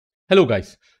Hello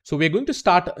guys. So we're going to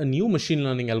start a new machine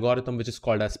learning algorithm which is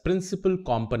called as principal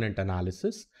component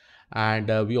analysis, and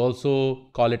we also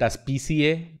call it as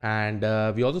PCA, and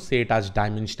we also say it as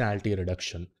dimensionality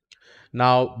reduction.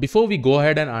 Now before we go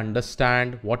ahead and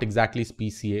understand what exactly is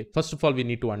PCA, first of all we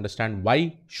need to understand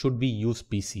why should we use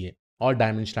PCA or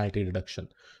dimensionality reduction.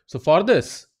 So for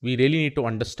this we really need to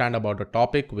understand about a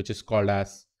topic which is called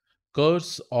as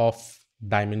curse of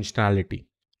dimensionality.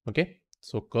 Okay,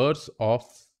 so curse of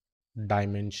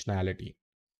dimensionality.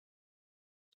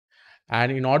 And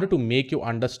in order to make you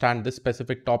understand this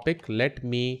specific topic, let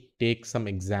me take some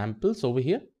examples over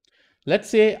here. Let's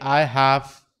say I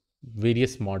have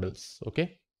various models.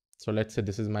 Okay, so let's say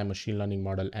this is my machine learning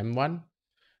model M1.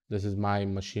 This is my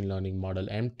machine learning model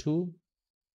M2.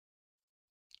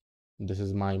 This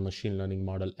is my machine learning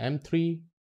model M3.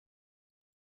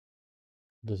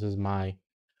 This is my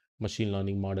machine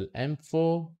learning model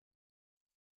M4.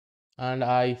 And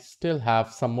I still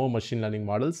have some more machine learning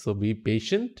models, so be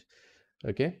patient.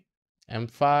 Okay,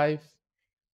 M5.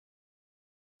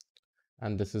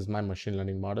 And this is my machine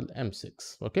learning model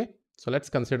M6. Okay, so let's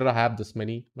consider I have this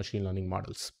many machine learning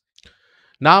models.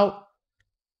 Now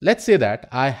let's say that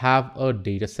I have a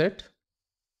data set,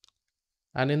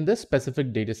 and in this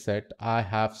specific data set I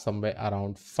have somewhere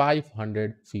around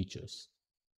 500 features.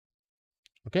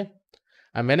 Okay,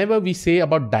 and whenever we say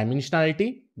about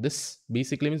dimensionality, this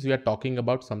basically means we are talking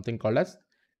about something called as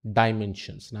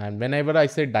dimensions. And whenever I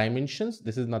say dimensions,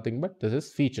 this is nothing but this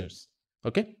is features.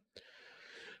 Okay,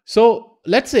 so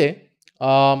let's say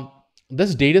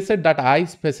this data set that I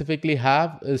specifically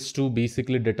have is to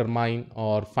basically determine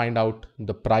or find out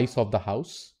the price of the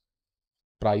house.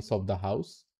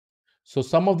 So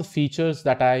some of the features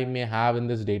that I may have in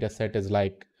this data set is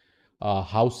like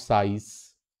house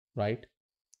size, right?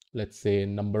 Let's say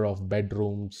number of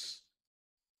bedrooms,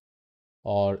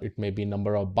 or it may be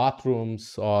number of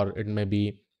bathrooms, or it may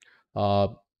be, I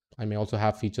may also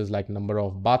have features like number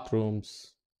of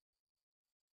bathrooms,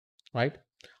 right?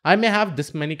 I may have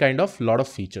this many kind of lot of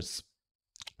features.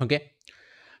 Okay.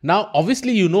 Now,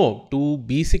 obviously, to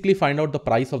basically find out the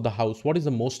price of the house, what is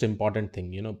the most important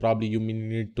thing? Probably you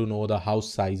need to know the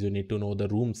house size, you need to know the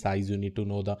room size, you need to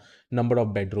know the number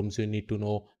of bedrooms, you need to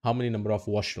know how many number of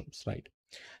washrooms, right?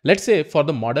 Let's say for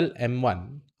the model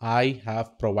M1, I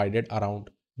have provided around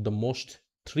the most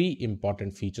 3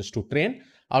 important features to train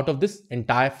out of this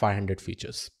entire 500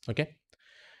 features. Okay.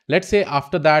 Let's say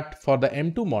after that for the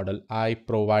M2 model, I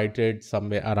provided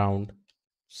somewhere around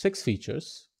 6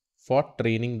 features for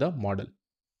training the model.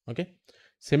 Okay.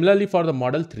 Similarly, for the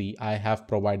model 3, I have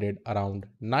provided around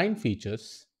 9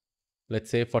 features, let's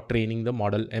say for training the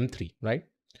model M3, right?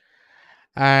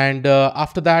 And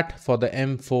after that for the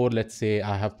M4, let's say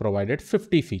I have provided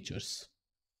 50 features.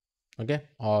 Okay.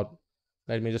 Or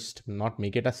let me just not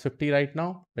make it as 50 right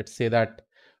now. Let's say that,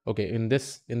 okay, in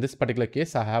this particular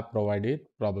case, I have provided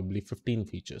probably 15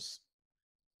 features.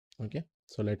 Okay.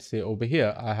 So let's say over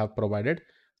here, I have provided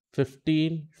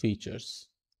 15 features.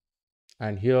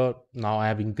 And here now I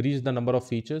have increased the number of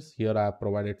features. Here I have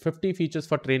provided 50 features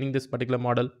for training this particular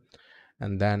model.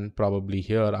 And then probably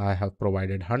here I have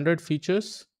provided 100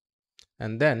 features.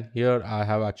 And then here I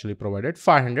have actually provided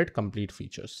 500 complete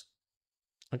features.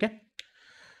 Okay.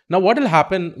 Now what will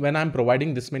happen when I'm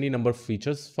providing this many number of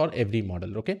features for every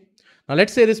model? Okay. Now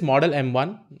let's say this model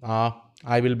M1,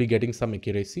 I will be getting some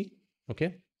accuracy.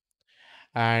 Okay.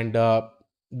 And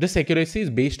this accuracy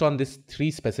is based on these 3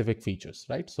 specific features,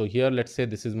 right? So here, let's say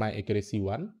this is my accuracy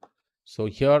 1. So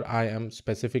here I am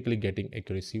specifically getting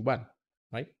accuracy 1,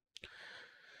 right?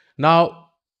 Now,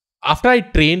 after I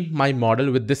train my model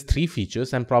with these 3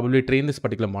 features and probably train this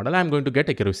particular model, I'm going to get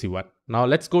accuracy 1. Now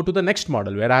let's go to the next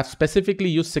model where I have specifically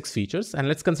used 6 features, and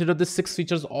let's consider these 6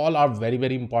 features all are very,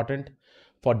 very important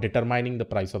for determining the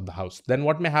price of the house. Then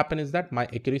what may happen is that my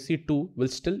accuracy 2 will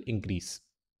still increase,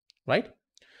 right?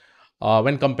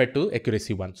 When compared to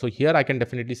accuracy 1. So here I can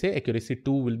definitely say accuracy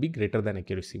 2 will be greater than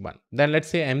accuracy 1. Then let's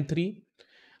say M3,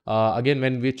 again,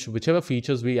 when whichever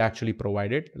features we actually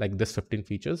provided, like this 15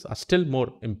 features are still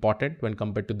more important when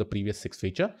compared to the previous 6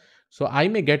 feature. So I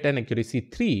may get an accuracy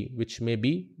 3, which may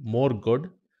be more good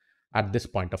at this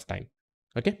point of time.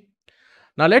 Okay.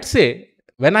 Now let's say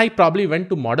when I probably went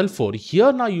to model 4,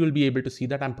 here now you will be able to see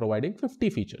that I'm providing 50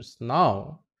 features.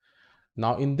 Now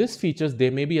in these features,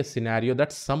 there may be a scenario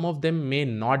that some of them may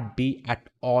not be at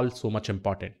all so much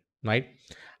important, right?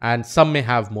 And some may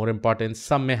have more importance,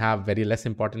 some may have very less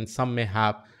importance, some may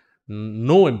have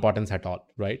no importance at all,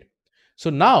 right?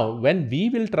 So now when we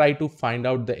will try to find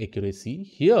out the accuracy,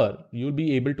 here you'll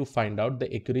be able to find out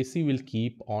the accuracy will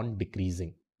keep on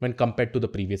decreasing when compared to the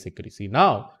previous accuracy.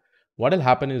 Now, what will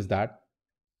happen is that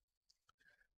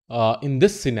in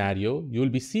this scenario, you will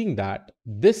be seeing that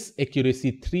this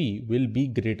accuracy 3 will be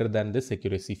greater than this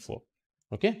accuracy 4.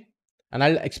 Okay. And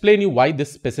I'll explain you why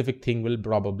this specific thing will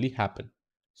probably happen.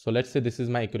 So let's say this is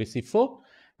my accuracy 4.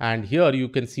 And here you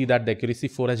can see that the accuracy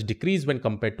 4 has decreased when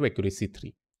compared to accuracy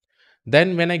 3.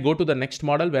 Then when I go to the next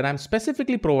model where I'm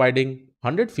specifically providing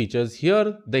 100 features,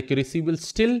 here the accuracy will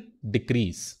still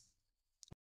decrease.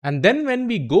 And then when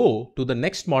we go to the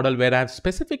next model where I have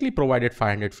specifically provided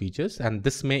 500 features, and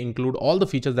this may include all the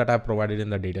features that I have provided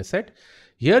in the dataset,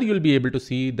 here you'll be able to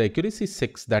see the accuracy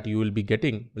 6 that you will be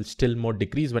getting will still more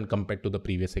decrease when compared to the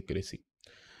previous accuracy.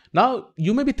 Now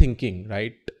you may be thinking,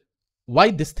 right,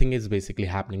 why this thing is basically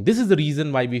happening. This is the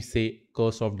reason why we say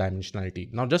curse of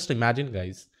dimensionality. Now just imagine,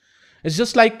 guys, it's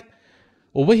just like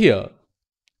over here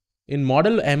in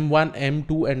model M1,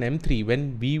 M2 and M3,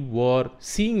 when we were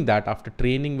seeing that after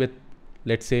training with,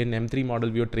 let's say in M3 model,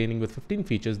 we were training with 15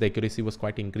 features, the accuracy was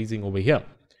quite increasing over here.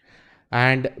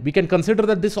 And we can consider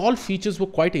that this all features were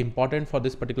quite important for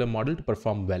this particular model to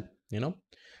perform well, you know.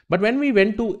 But when we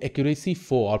went to accuracy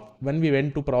 4, or when we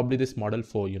went to probably this model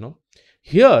 4, you know,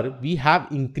 here we have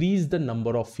increased the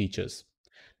number of features.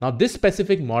 Now this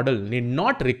specific model need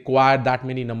not require that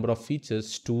many number of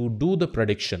features to do the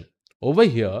prediction. Over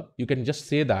here, you can just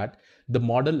say that the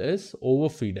model is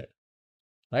overfeeded,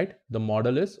 right? The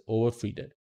model is overfeeded.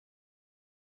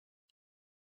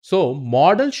 So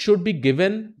model should be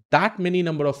given that many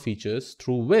number of features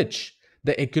through which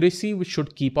the accuracy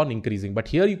should keep on increasing. But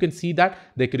here you can see that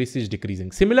the accuracy is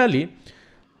decreasing. Similarly,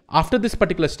 after this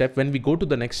particular step, when we go to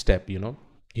the next step, you know,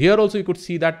 here also you could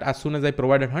see that as soon as I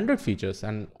provided 100 features,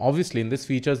 and obviously in these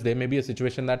features, there may be a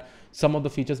situation that some of the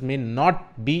features may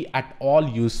not be at all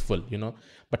useful, you know,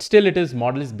 but still it is,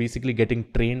 model is basically getting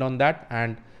trained on that,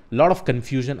 and a lot of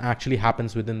confusion actually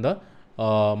happens within the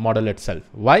model itself.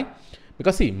 Why?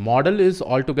 Because see, model is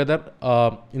altogether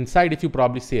inside, if you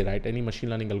probably say, right, any machine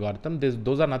learning algorithm,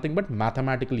 those are nothing but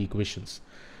mathematical equations.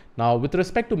 Now with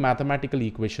respect to mathematical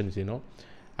equations, you know,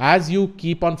 as you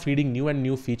keep on feeding new and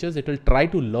new features, it will try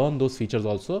to learn those features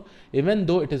also, even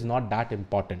though it is not that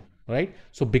important, right?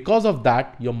 So because of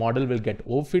that, your model will get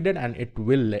overfeeded and it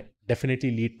will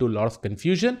definitely lead to a lot of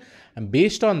confusion. And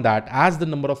based on that, as the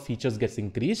number of features gets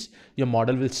increased, your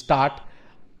model will start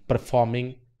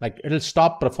performing, like it'll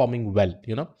stop performing well,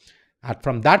 you know. And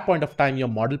from that point of time, your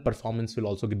model performance will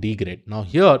also degrade. Now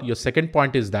here, your second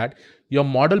point is that your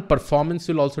model performance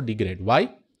will also degrade.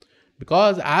 Why?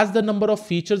 Because as the number of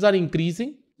features are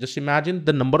increasing, just imagine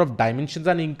the number of dimensions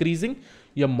are increasing,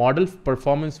 your model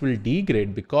performance will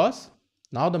degrade, because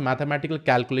now the mathematical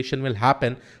calculation will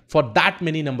happen for that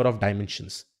many number of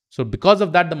dimensions. So because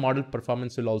of that, the model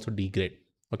performance will also degrade.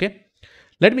 Okay.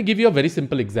 Let me give you a very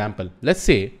simple example. Let's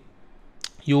say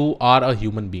you are a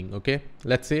human being. Okay.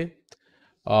 Let's say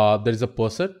there is a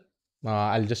person.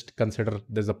 I'll just consider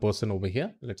there's a person over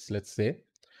here. Let's say.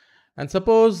 And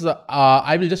suppose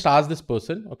I will just ask this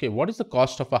person, okay, what is the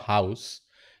cost of a house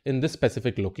in this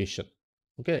specific location?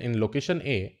 Okay, in location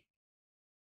A,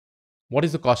 what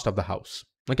is the cost of the house?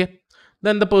 Okay,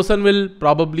 then the person will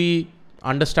probably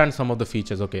understand some of the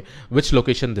features. Okay, which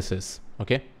location this is?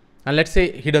 Okay, and let's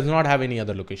say he does not have any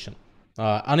other location,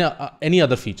 any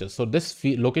other features. So this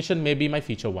location may be my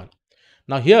feature 1.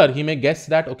 Now here he may guess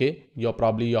that, okay, your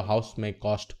house may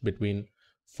cost between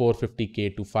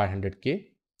 450K to 500K.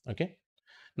 Okay.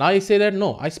 Now I say that,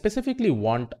 no, I specifically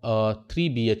want a 3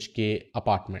 BHK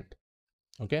apartment.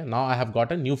 Okay. Now I have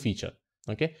got a new feature.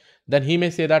 Okay. Then he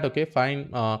may say that, okay, fine.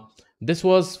 This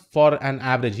was for an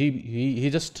average. He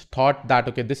just thought that,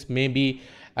 okay, this may be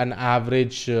an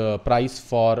average price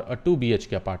for a 2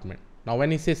 BHK apartment. Now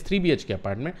when he says 3 BHK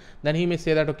apartment, then he may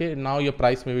say that, okay, now your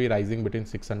price may be rising between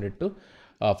 600 to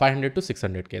 500 to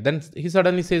 600K. Then he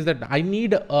suddenly says that I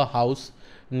need a house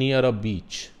near a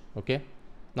beach. Okay.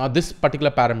 Now this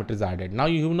particular parameter is added. Now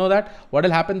you know that what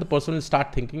will happen, the person will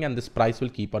start thinking and this price will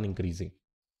keep on increasing.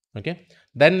 Okay.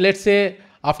 Then let's say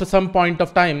after some point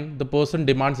of time, the person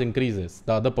demands increases.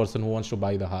 The other person who wants to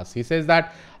buy the house, he says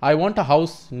that I want a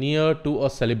house near to a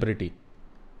celebrity.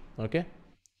 Okay.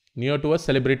 Near to a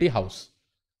celebrity house.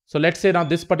 So let's say now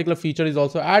this particular feature is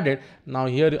also added. Now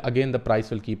here again, the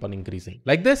price will keep on increasing.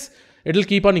 Like this, it will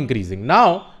keep on increasing.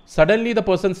 Now suddenly the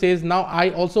person says, now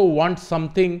I also want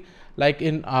something like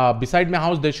in beside my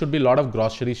house, there should be a lot of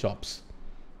grocery shops.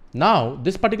 Now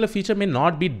this particular feature may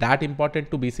not be that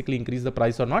important to basically increase the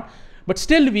price or not, but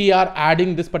still we are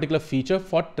adding this particular feature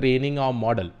for training our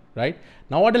model, right?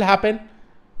 Now what will happen?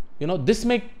 You know, this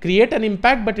may create an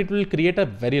impact, but it will create a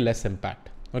very less impact.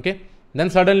 Okay. Then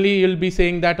suddenly you'll be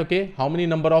saying that, okay, how many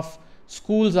number of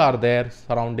schools are there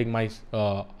surrounding my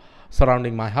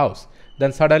house?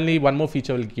 then suddenly one more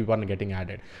feature will keep on getting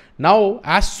added. Now,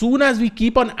 as soon as we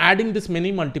keep on adding this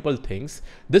many multiple things,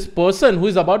 this person who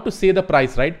is about to say the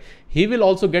price, right, he will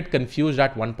also get confused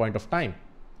at one point of time,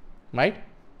 right?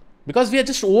 Because we are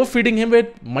just overfeeding him with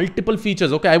multiple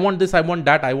features. Okay, I want this, I want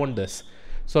that, I want this.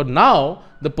 So now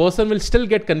the person will still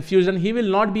get confused and he will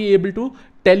not be able to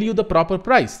tell you the proper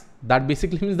price. That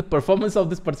basically means the performance of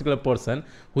this particular person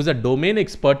who's a domain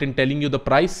expert in telling you the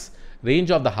price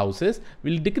range of the houses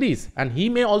will decrease, and he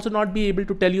may also not be able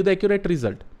to tell you the accurate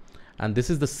result. And this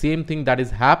is the same thing that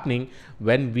is happening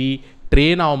when we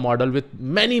train our model with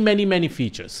many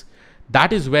features.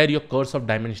 That is where your curse of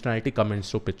dimensionality comes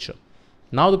into picture.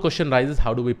 Now the question rises,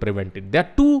 how do we prevent it? There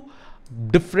are two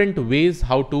different ways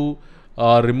how to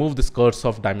remove this curse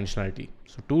of dimensionality.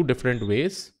 So two different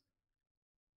ways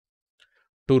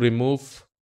to remove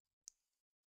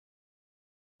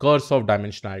curse of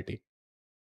dimensionality.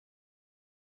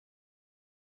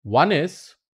 One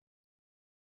is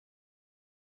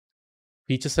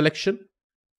feature selection.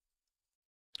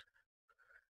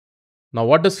 Now,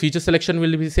 what does feature selection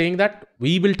will be saying? That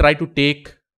we will try to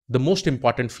take the most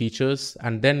important features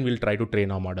and then we'll try to train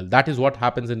our model. That is what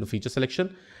happens in the feature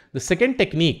selection. The second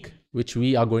technique which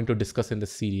we are going to discuss in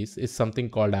this series is something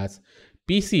called as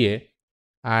PCA.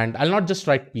 And I'll not just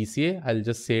write PCA, I'll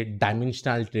just say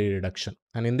dimensionality reduction.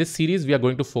 And in this series, we are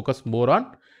going to focus more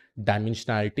on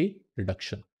dimensionality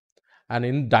reduction. And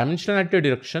in dimensionality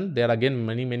reduction, there are again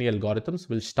many algorithms.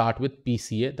 We'll start with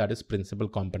PCA, that is principal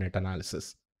component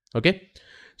analysis. Okay.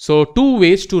 So two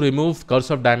ways to remove curse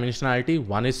of dimensionality.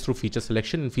 One is through feature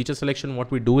selection. In feature selection, what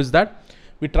we do is that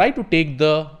we try to take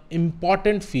the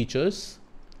important features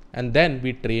and then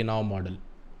we train our model.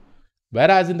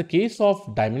 Whereas in the case of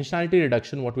dimensionality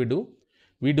reduction, what we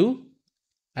do,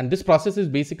 and this process is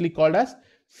basically called as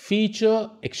feature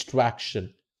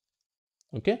extraction.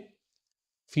 Okay.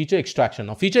 Feature extraction.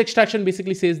 Now, feature extraction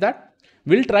basically says that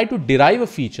we'll try to derive a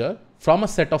feature from a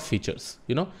set of features,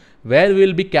 where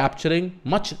we'll be capturing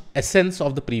much essence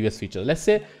of the previous feature. Let's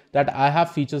say that I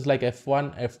have features like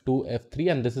F1, F2,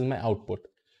 F3, and this is my output.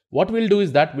 What we'll do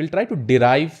is that we'll try to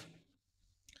derive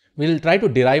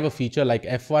a feature like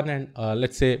F1 and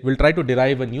let's say we'll try to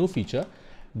derive a new feature.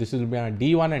 This will be a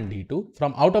D1 and D2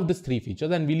 from out of these three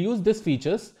features, and we'll use these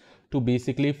features to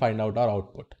basically find out our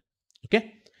output.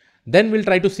 Okay. Then we'll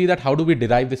try to see that how do we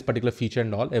derive this particular feature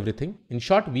and all everything. In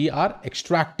short, we are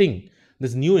extracting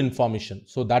this new information.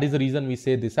 So that is the reason we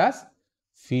say this as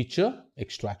feature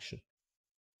extraction.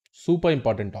 Super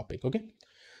important topic. Okay.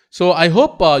 So I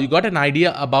hope you got an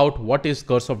idea about what is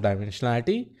curse of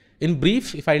dimensionality. In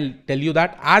brief, if I tell you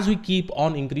that as we keep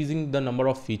on increasing the number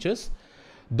of features,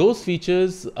 those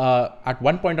features at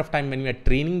one point of time when we are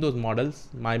training those models,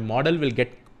 my model will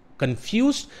get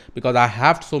confused because I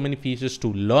have so many features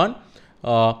to learn.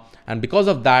 And because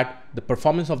of that, the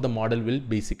performance of the model will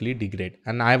basically degrade.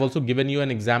 And I have also given you an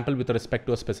example with respect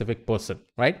to a specific person,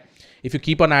 right? If you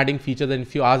keep on adding features and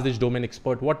if you ask this domain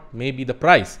expert what may be the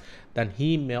price, then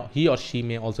he or she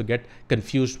may also get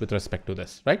confused with respect to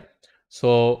this, right?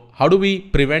 So how do we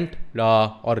prevent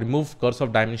or remove curse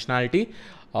of dimensionality?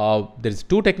 There's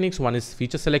two techniques. One is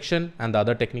feature selection and the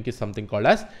other technique is something called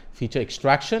as feature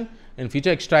extraction. In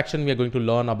feature extraction, we are going to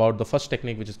learn about the first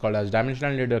technique, which is called as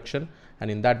dimensional reduction.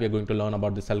 And in that, we are going to learn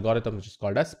about this algorithm, which is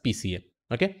called as PCA.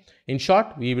 Okay. In short,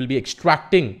 we will be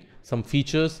extracting some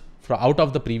features out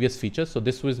of the previous features. So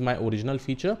this was my original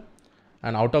feature.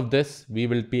 And out of this, we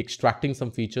will be extracting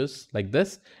some features like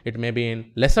this. It may be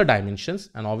in lesser dimensions.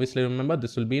 And obviously, remember,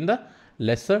 this will be in the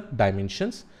lesser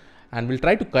dimensions. And we'll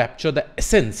try to capture the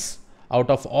essence out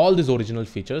of all these original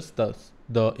features,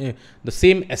 the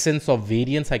same essence of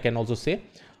variance, I can also say.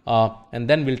 And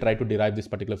then we'll try to derive this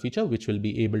particular feature, which will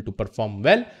be able to perform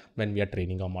well when we are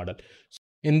training our model.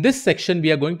 In this section,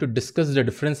 we are going to discuss the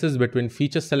differences between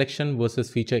feature selection versus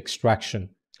feature extraction.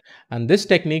 And this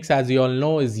technique, as you all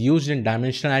know, is used in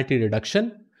dimensionality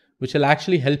reduction, which will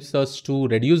actually helps us to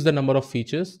reduce the number of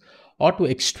features or to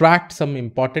extract some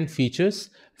important features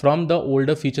from the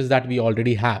older features that we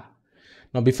already have.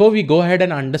 Now, before we go ahead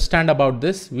and understand about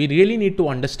this, we really need to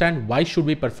understand why should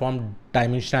we perform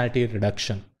dimensionality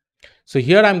reduction. So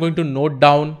here I'm going to note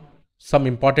down some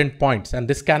important points, and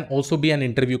this can also be an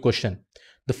interview question.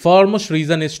 The foremost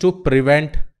reason is to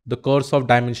prevent the curse of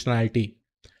dimensionality.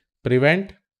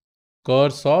 Prevent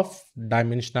curse of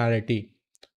dimensionality.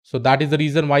 So that is the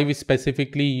reason why we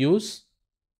specifically use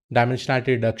dimensionality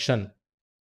reduction.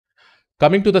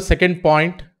 Coming to the second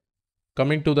point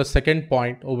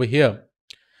over here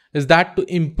is that to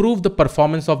improve the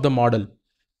performance of the model.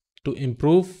 To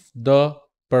improve the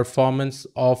performance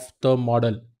of the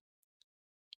model.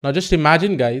 Now just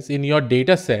imagine, guys, in your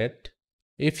data set,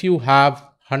 if you have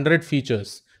 100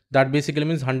 features, that basically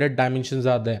means 100 dimensions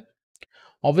are there.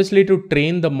 Obviously to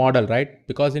train the model, right?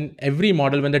 Because in every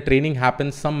model, when the training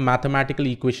happens, some mathematical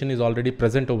equation is already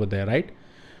present over there, right?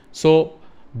 So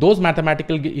those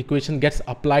mathematical equation gets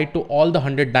applied to all the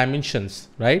 100 dimensions,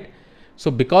 right? So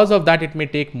because of that, it may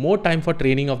take more time for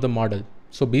training of the model.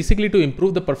 So basically to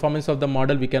improve the performance of the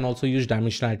model, we can also use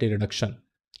dimensionality reduction.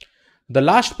 The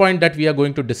last point that we are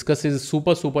going to discuss is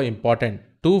super important,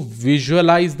 to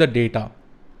visualize the data.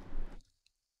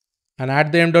 And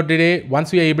at the end of the day,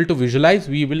 once we are able to visualize,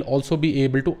 we will also be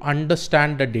able to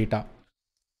understand the data.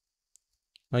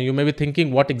 Now you may be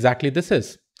thinking what exactly this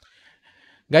is.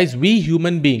 Guys, we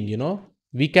human being,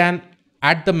 we can,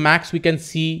 at the max, we can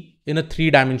see in a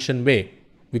 3-dimension way.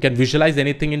 We can visualize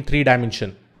anything in 3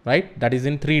 dimension, right? That is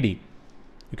in 3D.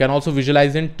 You can also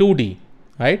visualize in 2D,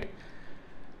 right?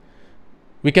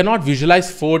 We cannot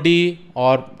visualize 4D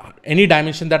or any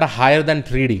dimension that are higher than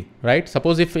 3D, right?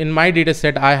 Suppose if in my data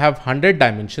set, I have 100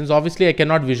 dimensions, obviously I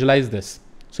cannot visualize this.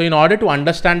 So in order to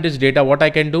understand this data, what I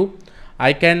can do,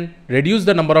 I can reduce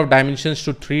the number of dimensions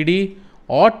to 3D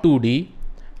or 2D.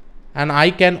 And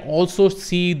I can also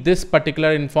see this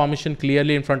particular information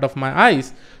clearly in front of my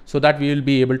eyes, so that we will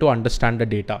be able to understand the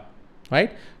data,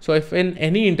 right? So if in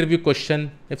any interview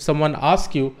question, if someone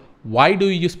asks you, why do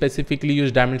you specifically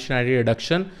use dimensionality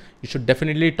reduction? You should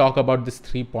definitely talk about these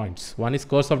 3 points. One is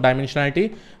curse of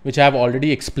dimensionality, which I have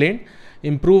already explained.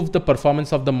 Improve the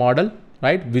performance of the model,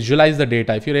 right? Visualize the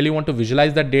data. If you really want to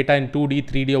visualize that data in 2D,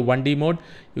 3D or 1D mode,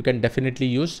 you can definitely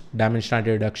use dimensionality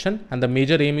reduction. And the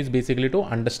major aim is basically to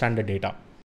understand the data.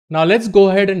 Now let's go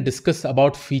ahead and discuss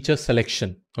about feature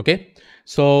selection. Okay.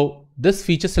 So this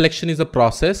feature selection is a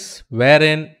process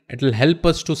wherein it will help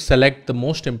us to select the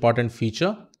most important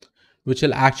feature, which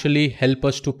will actually help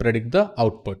us to predict the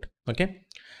output. Okay.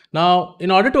 Now, in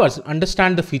order to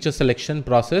understand the feature selection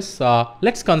process,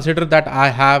 let's consider that I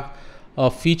have a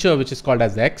feature which is called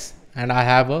as X and I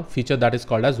have a feature that is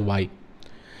called as Y.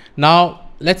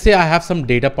 Now, let's say I have some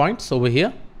data points over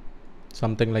here,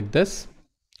 something like this.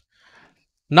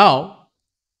 Now,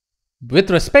 with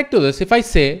respect to this, if I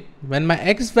say when my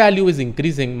X value is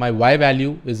increasing, my Y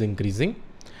value is increasing.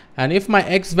 And if my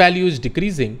X value is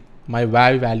decreasing, my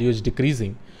Y value is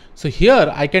decreasing. So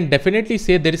here I can definitely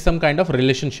say there is some kind of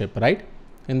relationship, right?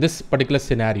 In this particular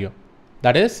scenario,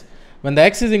 that is when the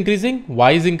X is increasing,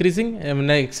 Y is increasing, and when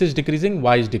the X is decreasing,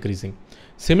 Y is decreasing.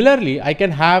 Similarly, I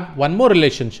can have one more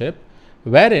relationship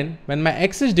wherein when my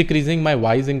X is decreasing, my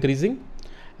Y is increasing,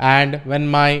 and when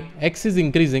my X is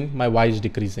increasing, my Y is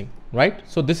decreasing, right?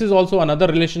 So this is also another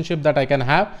relationship that I can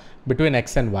have between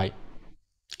X and Y.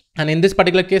 And in this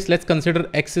particular case, let's consider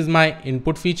X is my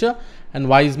input feature and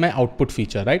Y is my output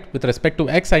feature, right? With respect to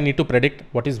X, I need to predict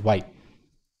what is Y.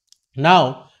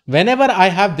 Now, whenever I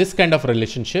have this kind of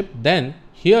relationship, then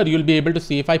here you'll be able to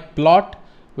see if I plot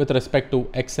with respect to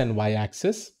X and Y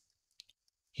axis,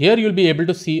 here you'll be able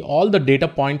to see all the data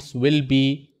points will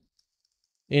be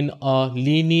in a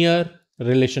linear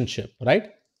relationship,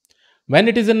 right? When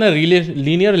it is in a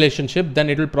linear relationship, then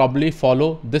it will probably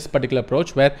follow this particular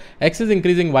approach where X is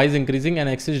increasing, Y is increasing, and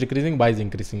X is decreasing, Y is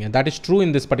increasing. And that is true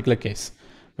in this particular case.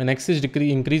 When X is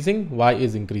increasing, Y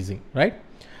is increasing, right?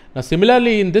 Now,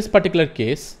 similarly, in this particular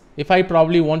case, if I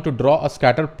probably want to draw a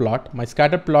scatter plot, my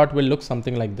scatter plot will look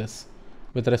something like this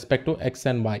with respect to X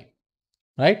and Y,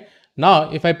 right?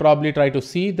 Now, if I probably try to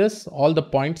see this, all the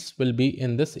points will be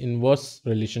in this inverse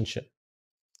relationship.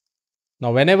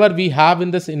 Now, whenever we have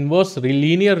in this inverse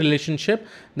linear relationship,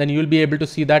 then you will be able to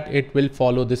see that it will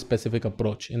follow this specific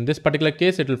approach. In this particular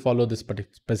case, it will follow this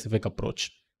specific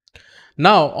approach.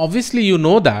 Now, obviously, you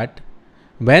know that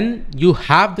when you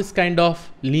have this kind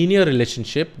of linear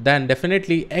relationship, then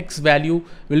definitely X value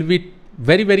will be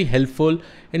very helpful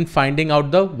in finding out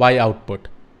the Y output.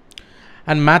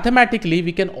 And mathematically,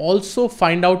 we can also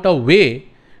find out a way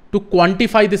to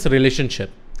quantify this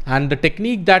relationship. And the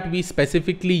technique that we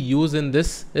specifically use in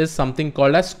this is something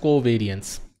called as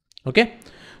covariance. Okay.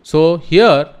 So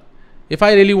here, if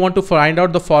I really want to find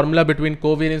out the formula between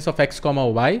covariance of X comma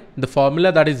Y, the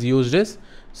formula that is used is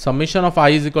summation of I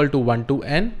is equal to 1 to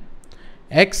N,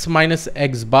 X minus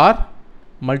X bar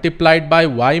multiplied by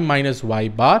Y minus Y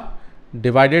bar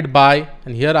divided by,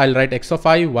 and here I'll write X of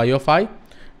I, Y of I,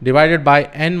 divided by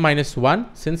N minus 1,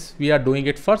 since we are doing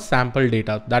it for sample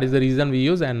data. That is the reason we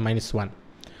use N minus 1.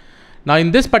 Now,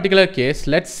 in this particular case,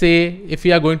 let's say if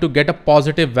we are going to get a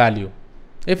positive value,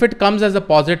 if it comes as a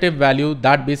positive value,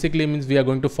 that basically means we are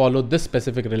going to follow this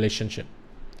specific relationship.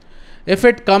 If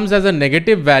it comes as a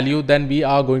negative value, then we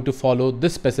are going to follow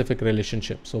this specific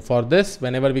relationship. So for this,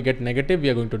 whenever we get negative, we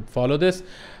are going to follow this.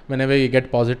 Whenever we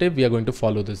get positive, we are going to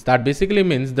follow this. That basically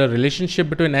means the relationship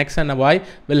between x and y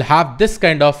will have this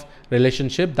kind of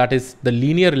relationship, that is the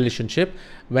linear relationship,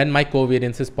 when my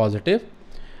covariance is positive.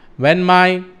 When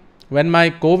my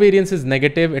covariance is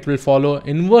negative, it will follow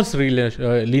inverse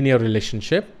linear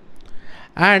relationship.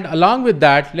 And along with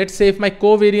that, let's say if my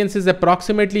covariance is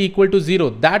approximately equal to 0,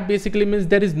 that basically means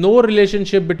there is no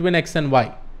relationship between x and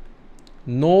y.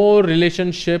 No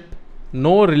relationship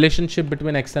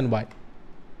between x and y.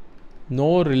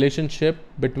 No relationship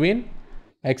between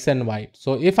x and y.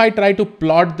 So if I try to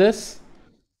plot this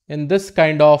in this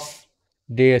kind of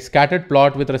scattered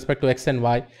plot with respect to x and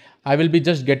y, I will be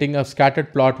just getting a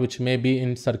scattered plot which may be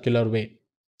in circular way.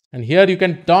 And here you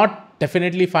can not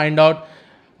definitely find out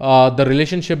the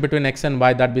relationship between x and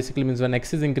y. That basically means when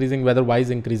x is increasing, whether y is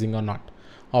increasing or not,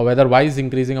 or whether y is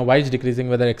increasing or y is decreasing,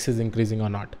 whether x is increasing or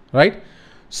not, right?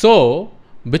 So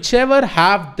whichever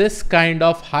have this kind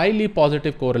of highly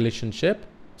positive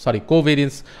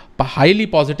covariance, highly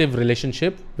positive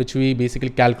relationship, which we basically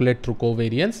calculate through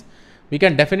covariance, we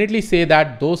can definitely say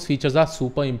that those features are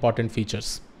super important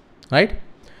features, right?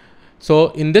 So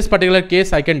in this particular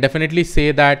case, I can definitely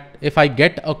say that if I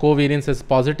get a covariance as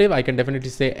positive, I can definitely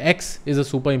say x is a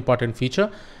super important feature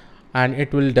and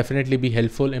it will definitely be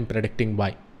helpful in predicting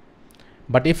y.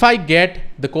 But if I get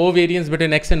the covariance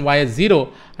between x and y as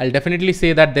 0, I'll definitely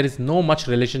say that there is no much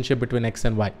relationship between x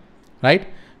and y, right?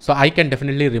 So I can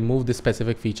definitely remove this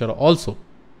specific feature also,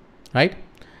 right?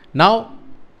 Now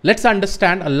let's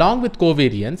understand, along with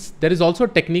covariance, there is also a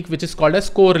technique which is called as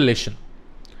correlation.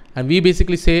 And we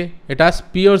basically say it as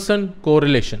Pearson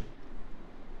correlation.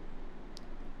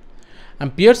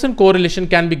 And Pearson correlation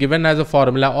can be given as a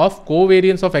formula of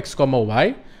covariance of x comma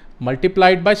y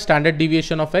multiplied by standard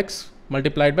deviation of x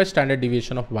multiplied by standard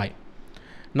deviation of y.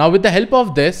 Now with the help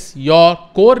of this, your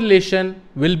correlation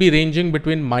will be ranging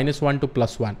between -1 to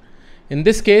 +1. In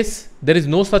this case, there is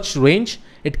no such range.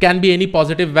 It can be any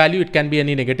positive value, it can be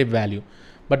any negative value.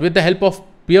 But with the help of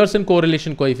Pearson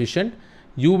correlation coefficient,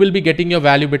 you will be getting your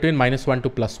value between -1 to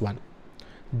 +1.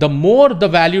 The more the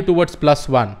value towards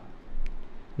 +1,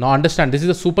 now understand, this is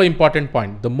a super important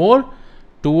point. The more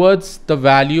towards the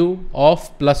value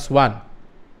of +1,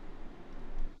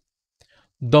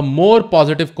 the more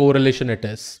positive correlation it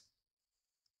is.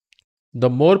 The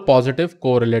more positive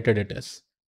correlated it is.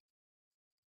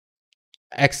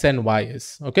 X and y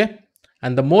is, okay?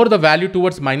 And the more the value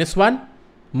towards -1,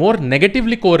 more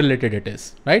negatively correlated it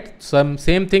is, right?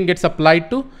 Same thing gets applied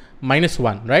to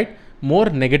 -1, right? More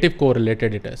negative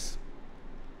correlated it is.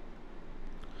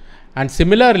 And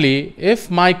similarly, if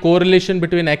my correlation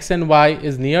between x and y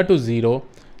is near to 0,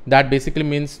 that basically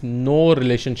means no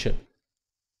relationship,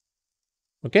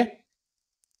 okay?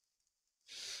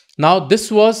 Now this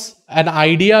was an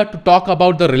idea to talk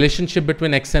about the relationship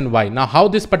between x and y. Now how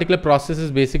this particular process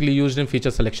is basically used in feature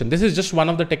selection. This is just one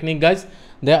of the technique, guys.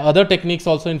 There are other techniques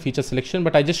also in feature selection,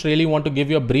 but I just really want to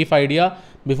give you a brief idea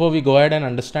before we go ahead and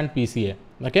understand PCA.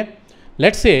 Okay.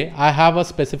 Let's say I have a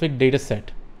specific data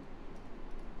set.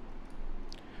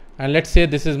 And let's say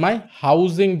this is my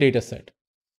housing data set.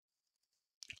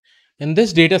 In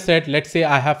this data set, let's say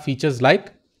I have features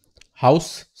like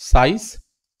house size.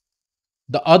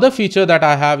 The other feature that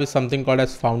I have is something called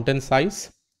as fountain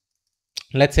size.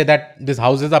 Let's say that these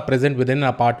houses are present within an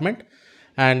apartment,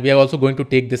 and we are also going to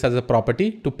take this as a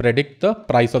property to predict the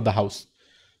price of the house.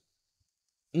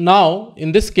 Now,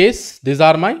 in this case, these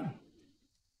are my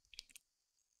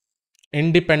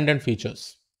independent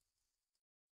features.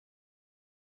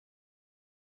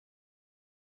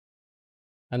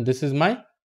 And this is my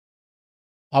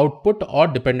output or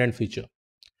dependent feature.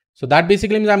 So that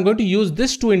basically means I'm going to use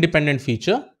this two independent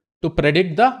feature to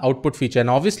predict the output feature. And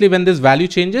obviously when this value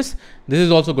changes, this is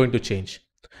also going to change.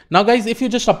 Now guys, if you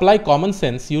just apply common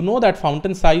sense, you know that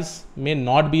fountain size may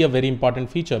not be a very important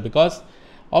feature, because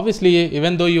obviously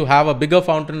even though you have a bigger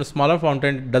fountain, a smaller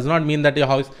fountain, it does not mean that your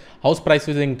house price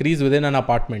will increase within an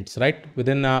apartments, right?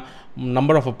 Within a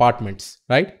number of apartments,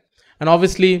 right? And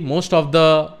obviously most of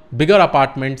the bigger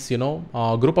apartments,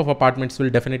 group of apartments will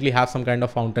definitely have some kind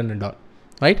of fountain and all.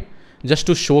 Right? Just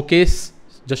to showcase,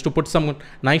 just to put some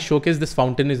nice showcase, this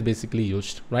fountain is basically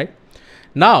used, right?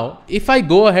 Now, if I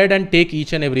go ahead and take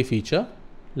each and every feature,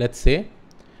 let's say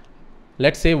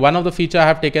one of the feature I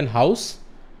have taken house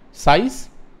size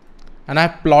and I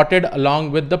have plotted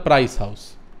along with the price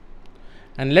house.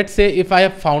 And let's say if I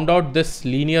have found out this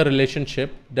linear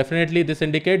relationship, definitely this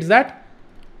indicates that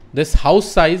this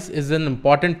house size is an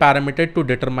important parameter to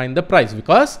determine the price,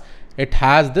 because it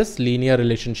has this linear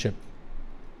relationship.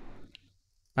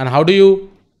 And how do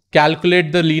you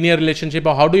calculate the linear relationship,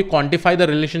 or how do you quantify the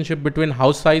relationship between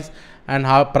house size and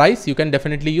price? You can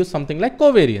definitely use something like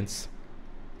covariance.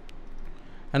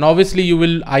 And obviously you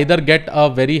will either get a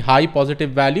very high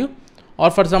positive value, or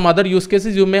for some other use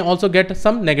cases, you may also get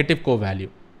some negative value.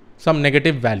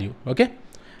 Okay.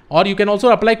 Or you can also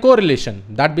apply correlation.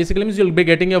 That basically means you'll be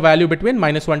getting a value between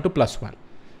 -1 to +1.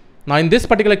 Now in this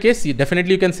particular case,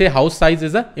 definitely you can say house size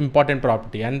is an important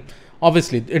property and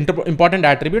obviously important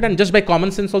attribute, and just by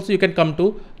common sense also you can come to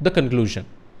the conclusion.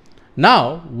 Now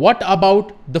what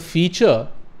about the feature,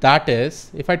 that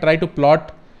is, if I try to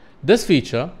plot this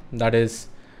feature, that is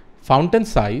fountain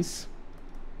size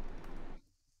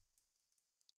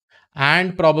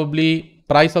and probably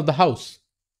price of the house.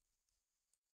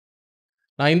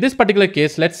 Now in this particular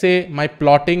case, let's say my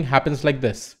plotting happens like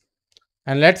this.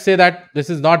 And let's say that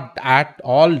this is not at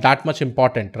all that much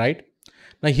important, right?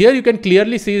 Now here you can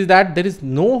clearly see that there is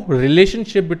no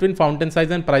relationship between fountain size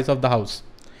and price of the house.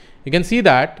 You can see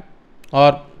that,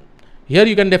 or here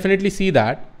you can definitely see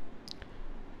that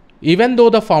even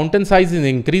though the fountain size is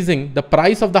increasing, the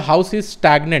price of the house is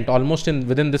stagnant almost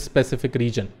within this specific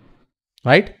region,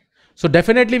 right? So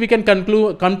definitely we can come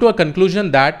to a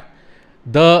conclusion that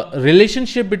the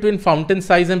relationship between fountain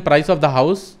size and price of the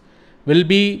house will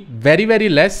be very, very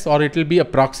less, or it will be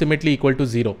approximately equal to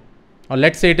 0. Or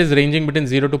let's say it is ranging between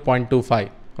 0 to 0.25.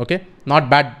 Okay. Not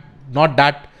bad, not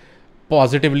that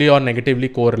positively or negatively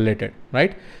correlated,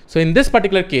 right? So in this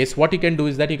particular case, what you can do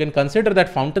is that you can consider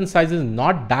that fountain size is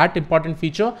not that important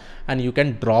feature and you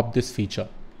can drop this feature.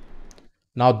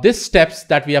 Now these steps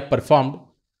that we have performed,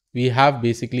 we are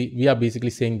basically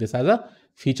saying this as a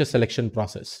feature selection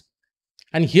process.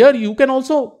 And here you can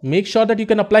also make sure that you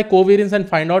can apply covariance and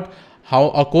find out how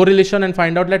a correlation and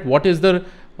find out like what is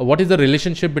the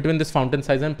relationship between this fountain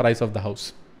size and price of the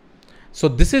house. So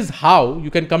this is how you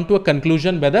can come to a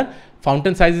conclusion whether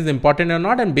fountain size is important or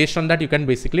not, and based on that you can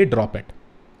basically drop it,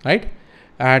 right?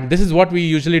 And this is what we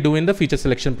usually do in the feature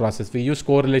selection process. We use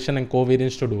correlation and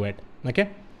covariance to do it. Okay.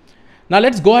 Now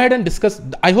let's go ahead and discuss.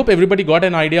 I hope everybody got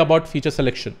an idea about feature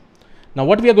selection. Now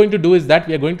what we are going to do is that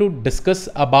we are going to discuss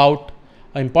about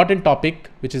an important topic,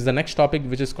 which is the next topic,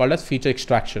 which is called as feature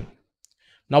extraction.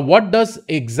 Now what does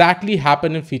exactly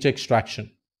happen in feature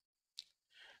extraction?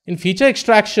 In feature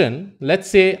extraction, let's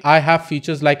say I have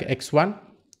features like x1,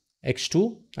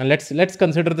 x2, and let's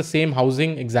consider the same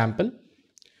housing example.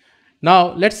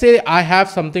 Now let's say I have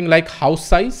something like house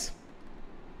size,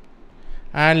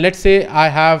 and let's say I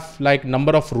have like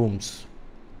number of rooms.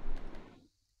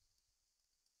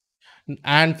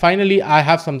 And finally, I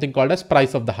have something called as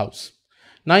price of the house.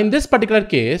 Now in this particular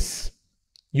case,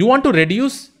 you want to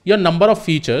reduce your number of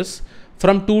features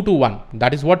from 2 to 1.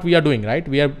 That is what we are doing, right?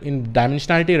 We are in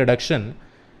dimensionality reduction.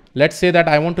 Let's say that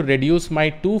I want to reduce my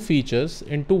 2 features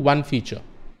into 1 feature.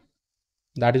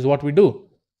 That is what we do.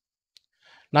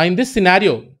 Now in this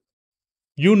scenario,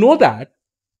 you know that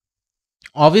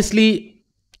obviously,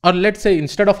 or let's say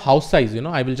instead of house size,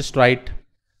 I will just write,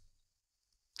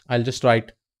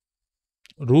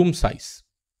 room size.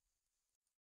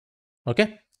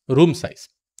 Okay, room size.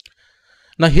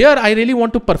 Now here I really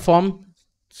want to perform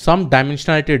some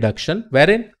dimensionality reduction,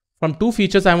 wherein from 2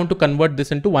 features I want to convert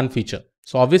this into 1 feature.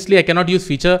 So obviously I cannot use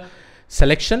feature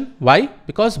selection. Why?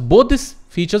 Because both these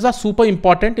features are super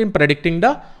important in predicting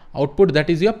the output,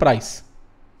 that is your price.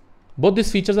 Both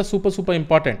these features are super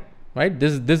important, right?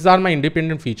 These are my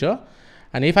independent feature.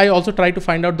 And if I also try to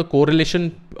find out the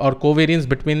correlation or covariance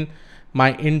between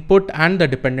my input and the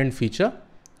dependent feature,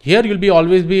 here you'll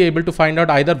always be able to find out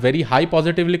either very high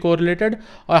positively correlated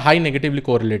or high negatively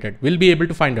correlated. We'll be able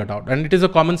to find that out. And it is a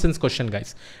common sense question,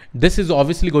 guys. This is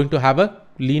obviously going to have a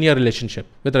linear relationship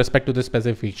with respect to this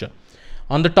specific feature.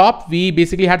 On the top, we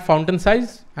basically had fountain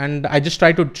size, and I just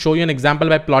tried to show you an example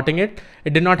by plotting it.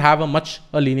 It did not have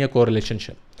a linear correlation.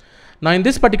 Now in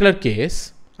this particular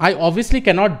case, I obviously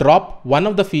cannot drop one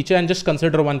of the feature and just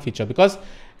consider one feature,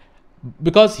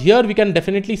 because here we can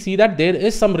definitely see that there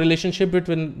is some relationship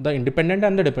between the independent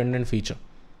and the dependent feature.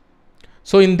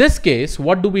 So in this case,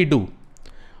 what do we do?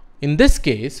 In this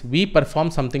case, we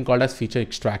perform something called as feature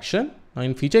extraction. Now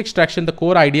in feature extraction, the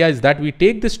core idea is that we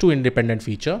take this 2 independent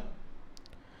feature,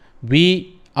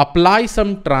 we apply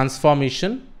some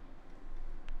transformation,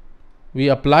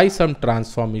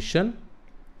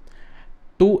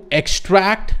 to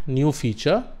extract new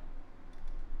feature.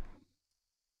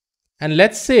 And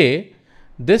let's say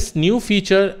this new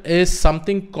feature is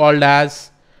something called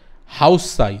as house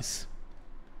size.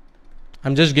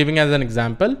 I'm just giving as an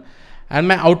example. And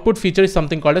my output feature is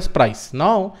something called as price.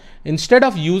 Now, instead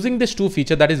of using this 2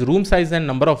 feature, that is room size and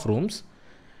number of rooms,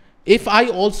 if I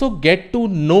also get to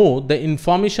know the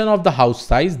information of the house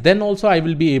size, then also I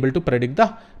will be able to predict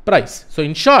the price. So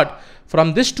in short,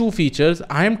 from these two features,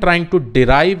 I am trying to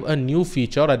derive a new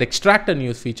feature or extract a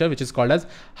new feature, which is called as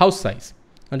house size.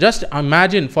 Now just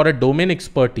imagine for a domain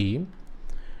expertise,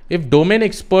 if domain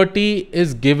expertise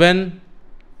is given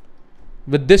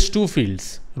with these two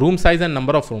fields, room size and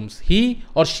number of rooms, he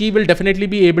or she will definitely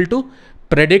be able to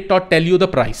predict or tell you the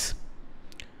price.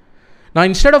 Now,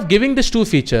 instead of giving these two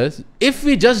features, if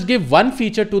we just give one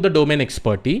feature to the domain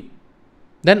expertise,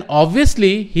 then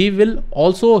obviously he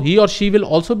or she will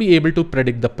also be able to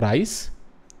predict the price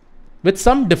with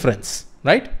some difference,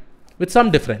 right? With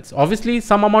some difference. Obviously,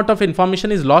 some amount of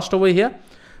information is lost over here,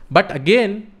 but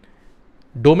again,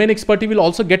 domain expertise will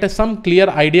also get some clear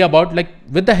idea about, like,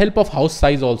 with the help of house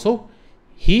size also,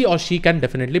 he or she can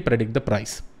definitely predict the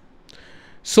price.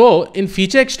 So in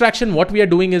feature extraction, what we are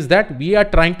doing is that we are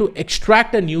trying to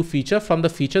extract a new feature from the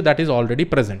feature that is already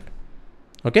present.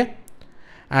 Okay.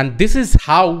 And this is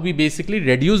how we basically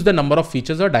reduce the number of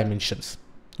features or dimensions.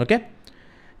 Okay.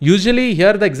 Usually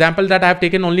here, the example that I have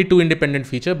taken only 2 independent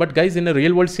features, but guys, in a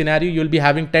real world scenario, you'll be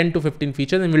having 10 to 15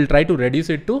 features, and we'll try to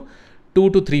reduce it to 2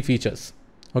 to 3 features.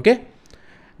 Okay.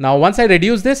 Now, once I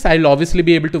reduce this, I'll obviously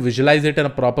be able to visualize it in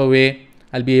a proper way.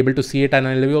 I'll be able to see it, and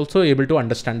I'll be also able to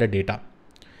understand the data.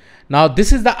 Now,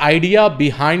 this is the idea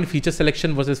behind feature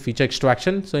selection versus feature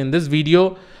extraction. So in this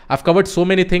video, I've covered so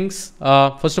many things.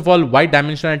 First of all, why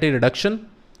dimensionality reduction?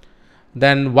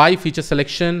 Then why feature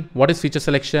selection? What is feature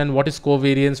selection? What is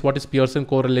covariance? What is Pearson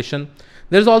correlation?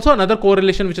 There's also another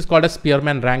correlation which is called as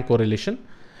Spearman rank correlation.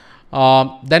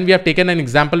 Then we have taken an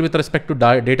example with respect to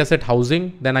dataset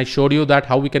housing. Then I showed you that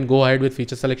how we can go ahead with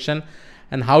feature selection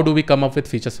and how do we come up with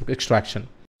feature extraction.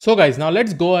 So guys, now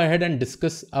let's go ahead and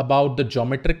discuss about the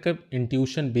geometric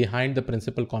intuition behind the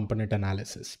principal component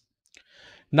analysis.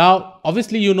 Now,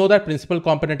 obviously, you know that principal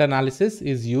component analysis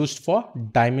is used for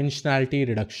dimensionality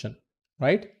reduction,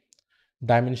 right?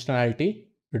 Dimensionality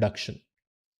reduction.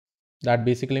 That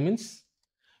basically means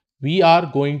we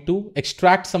are going to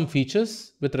extract some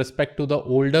features with respect to the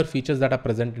older features that are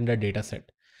present in the data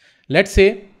set. Let's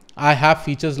say I have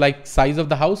features like size of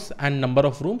the house and number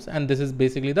of rooms, and this is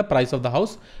basically the price of the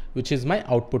house, which is my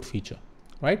output feature,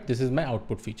 right? This is my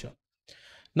output feature.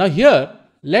 Now here,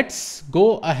 let's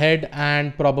go ahead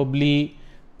and probably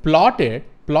plot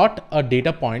a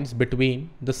data points between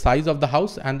the size of the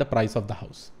house and the price of the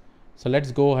house. So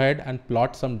let's go ahead and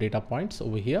plot some data points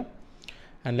over here.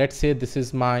 And let's say this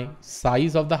is my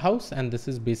size of the house, and this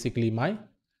is basically my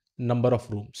number of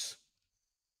rooms.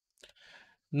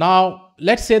 Now,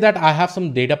 let's say that I have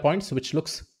some data points which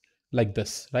looks like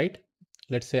this, right?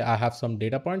 Let's say I have some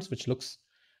data points which looks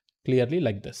clearly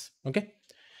like this. Okay.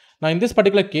 Now, in this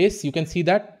particular case, you can see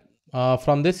that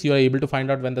from this, you are able to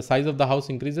find out when the size of the house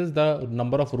increases, the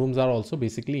number of rooms are also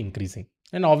basically increasing.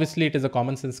 And obviously, it is a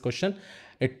common sense question.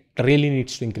 It really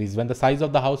needs to increase. When the size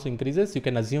of the house increases, you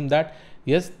can assume that,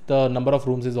 yes, the number of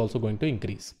rooms is also going to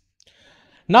increase.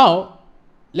 Now,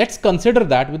 let's consider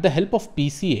that with the help of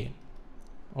PCA.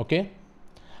 Okay,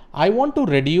 I want to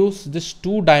reduce this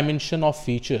 2 dimension of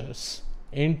features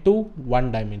into 1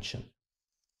 dimension.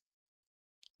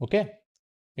 Okay,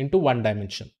 into 1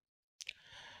 dimension.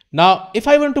 Now, if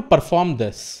I want to perform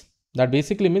this, that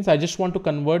basically means I just want to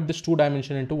convert this 2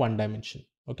 dimension into 1 dimension.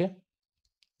 Okay,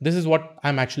 this is what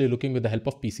I'm actually looking with the help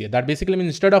of PCA. That basically means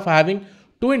instead of having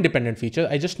 2 independent features,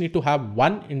 I just need to have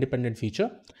 1 independent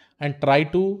feature and try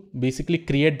to basically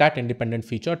create that independent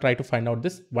feature, try to find out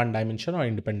this 1 dimension or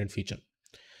independent feature.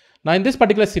 Now, in this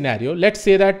particular scenario, let's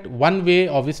say that one way,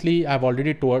 obviously, I've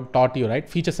already taught you, right?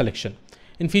 Feature selection.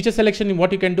 In feature selection,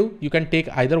 what you can do, you can take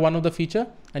either one of the feature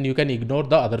and you can ignore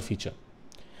the other feature.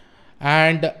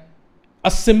 And a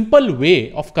simple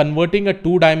way of converting a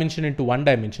 2 dimension into 1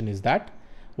 dimension is that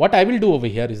what I will do over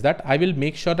here is that I will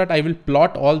make sure that I will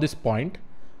plot all this point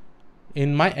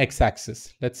in my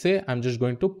x-axis. Let's say I'm just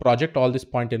going to project all this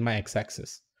point in my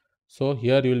x-axis. So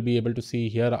here you will be able to see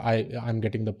here I'm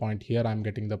getting the point, here I'm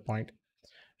getting the point,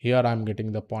 here I'm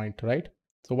getting the point, right?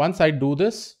 So once I do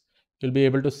this, you'll be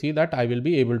able to see that I will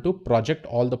be able to project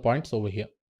all the points over here.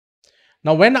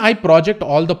 Now, when I project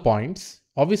all the points,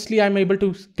 obviously I'm able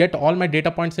to get all my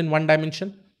data points in 1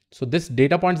 dimension. So this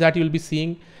data points that you'll be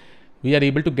seeing, we are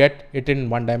able to get it in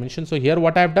 1 dimension. So here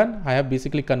what I have done, I have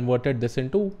basically converted this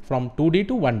into from 2D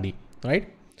to 1D, right?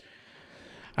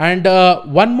 And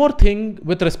one more thing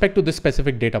with respect to this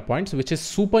specific data points, which is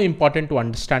super important to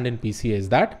understand in PCA, is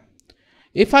that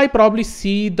if I probably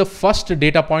see the first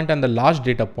data point and the last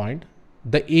data point,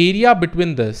 the area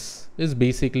between this is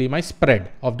basically my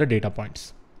spread of the data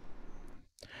points.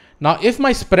 Now, if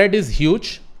my spread is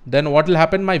huge, then what will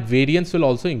happen? My variance will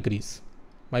also increase.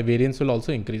 My variance will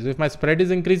also increase. If my spread is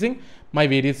increasing, my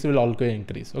variance will also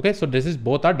increase. Okay, so this is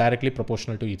both are directly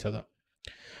proportional to each other.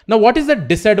 Now, what is the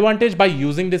disadvantage by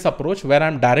using this approach where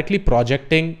I'm directly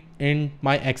projecting in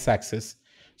my x-axis?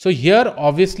 So here,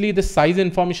 obviously, the size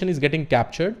information is getting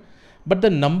captured, but the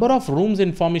number of rooms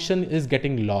information is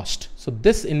getting lost. So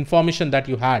this information that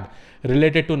you had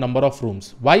related to number of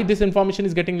rooms, why this information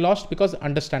is getting lost? Because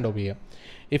understand over here,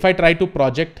 if I try to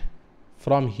project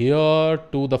from here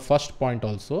to the first point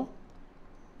also,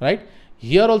 right?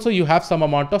 Here also you have some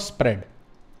amount of spread.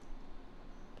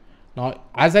 Now,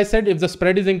 as I said, if the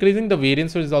spread is increasing, the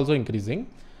variance is also increasing.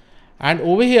 And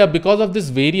over here, because of this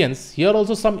variance, here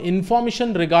also some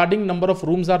information regarding number of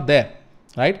rooms are there,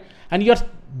 right? And you're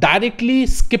directly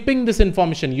skipping this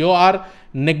information. You are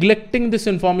neglecting this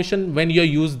information when you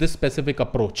use this specific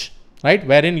approach, right?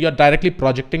 Wherein you're directly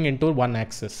projecting into one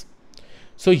axis.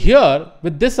 So here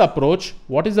with this approach,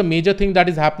 what is the major thing that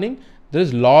is happening? There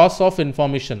is loss of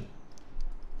information,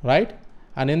 right?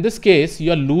 And in this case,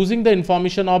 you are losing the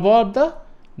information about the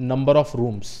number of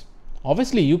rooms.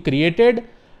 Obviously, you created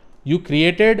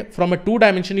from a 2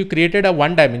 dimension, you created a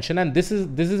 1 dimension, and this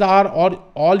is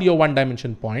all your 1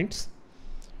 dimension points.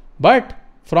 But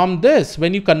from this,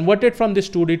 when you convert it from this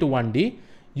 2D to 1D,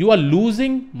 you are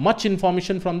losing much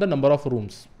information from the number of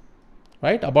rooms,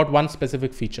 right? About one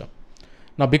specific feature.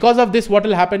 Now, because of this, what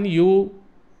will happen?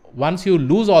 Once you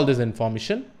lose all this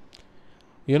information,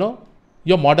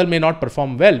 your model may not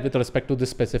perform well with respect to this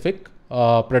specific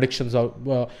predictions.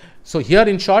 So here,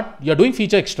 in short, you're doing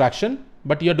feature extraction,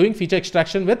 but you're doing feature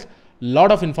extraction with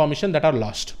lot of information that are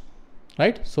lost,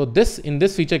 right? So in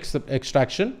this feature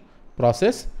extraction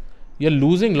process, you're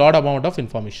losing lot amount of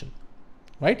information,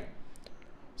 right?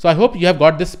 So I hope you have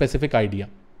got this specific idea.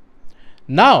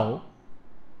 Now,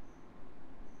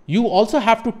 you also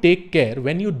have to take care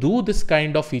when you do this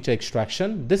kind of feature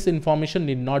extraction, this information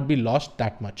need not be lost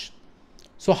that much.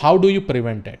 So how do you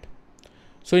prevent it?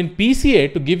 So in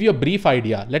PCA, to give you a brief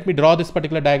idea, let me draw this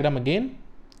particular diagram again.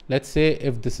 Let's say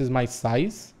if this is my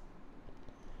size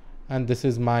and this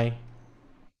is my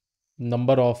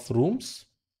number of rooms.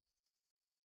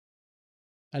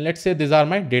 And let's say these are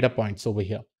my data points over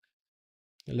here.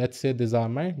 Let's say these are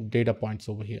my data points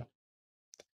over here.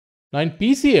 Now in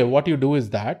PCA, what you do is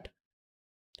that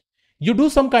you do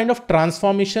some kind of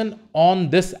transformation on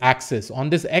this axis, on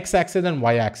this x-axis and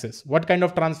y-axis. What kind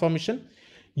of transformation?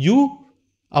 You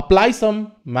apply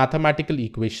some mathematical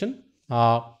equation.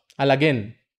 I'll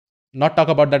again not talk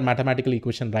about that mathematical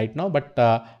equation right now, but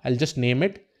I'll just name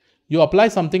it. You apply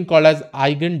something called as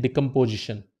eigen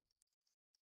decomposition.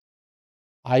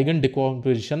 Eigen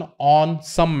decomposition on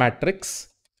some matrix.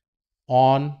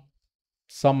 Okay,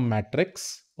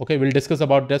 we'll discuss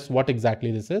about this, what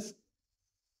exactly this is.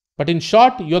 But in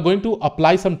short, you're going to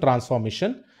apply some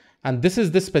transformation, and this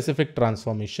is this specific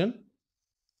transformation.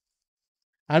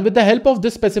 And with the help of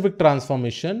this specific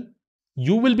transformation,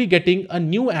 you will be getting a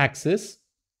new axis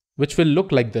which will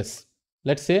look like this.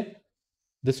 Let's say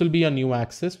this will be a new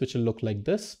axis which will look like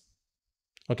this.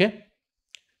 Okay.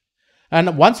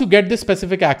 And once you get this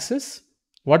specific axis,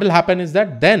 what will happen is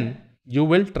that then you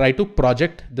will try to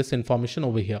project this information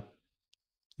over here.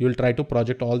 You will try to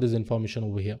project all this information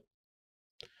over here.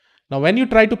 Now, when you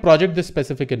try to project this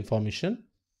specific information,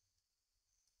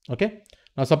 okay.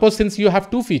 Now, suppose since you have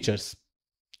two features,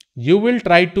 you will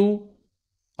try to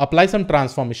apply some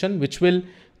transformation which will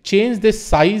change this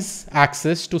size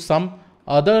axis to some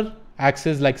other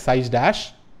axis like size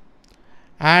dash,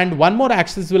 and one more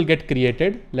axis will get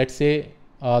created. Let's say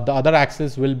the other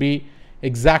axis will be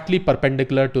exactly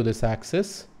perpendicular to this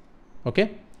axis,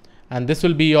 okay, and this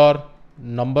will be your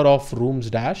number of rooms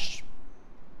dash,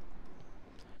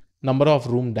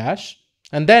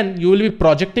 and then you will be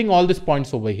projecting all these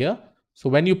points over here. So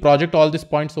when you project all these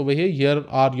points over here, here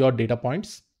are your data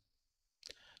points.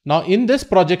 Now in this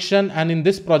projection and in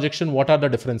this projection, what are the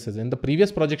differences? In the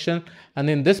previous projection and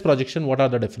in this projection, what are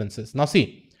the differences? Now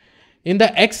see, in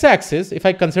the x-axis, if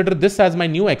I consider this as my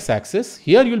new x-axis,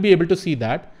 here you'll be able to see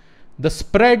that the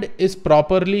spread is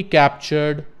properly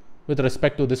captured with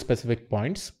respect to the specific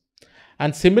points.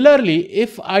 And similarly,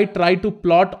 if I try to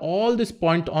plot all this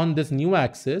point on this new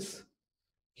axis,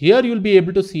 here you'll be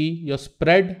able to see your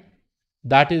spread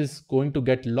that is going to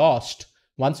get lost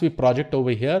once we project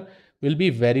over here will be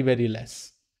very, very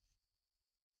less.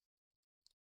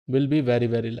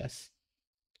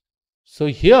 So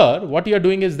here, what you're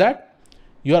doing is that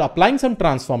you are applying some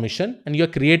transformation and you're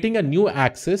creating a new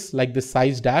axis like the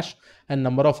size dash and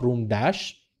number of room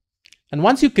dash. And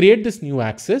once you create this new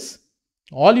axis,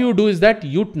 all you do is that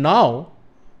you now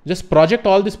just project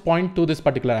all this point to this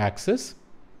particular axis.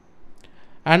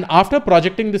 And after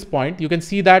projecting this point, you can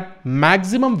see that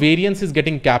maximum variance is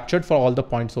getting captured for all the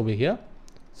points over here.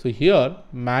 So here,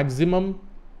 maximum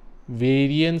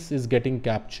variance is getting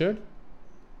captured.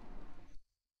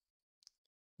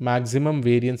 Maximum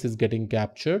variance is getting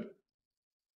captured.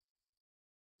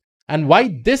 And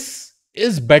why this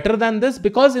is better than this?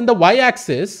 Because in the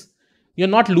y-axis, you're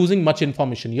not losing much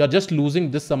information. You're just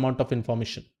losing this amount of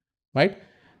information, right?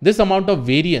 This amount of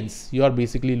variance you are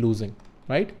basically losing,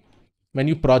 right? When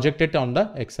you project it on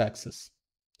the x-axis.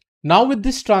 Now with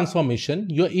this transformation,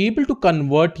 you're able to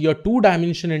convert your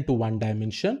 2-dimension into 1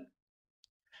 dimension,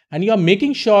 and you're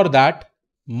making sure that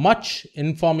much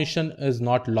information is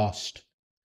not lost.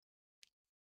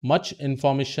 Much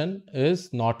information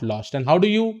is not lost. And how do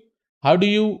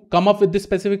you come up with this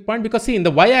specific point? Because see, in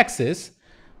the y-axis,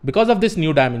 because of this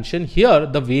new dimension, here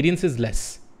the variance is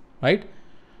less, right?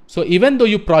 So even though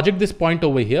you project this point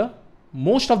over here,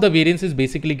 most of the variance is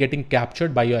basically getting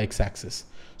captured by your x-axis.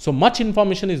 So much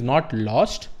information is not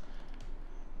lost.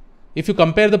 If you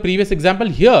compare the previous example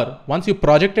here, once you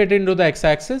project it into the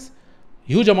x-axis,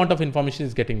 huge amount of information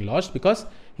is getting lost because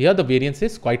here the variance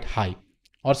is quite high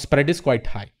or spread is quite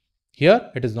high.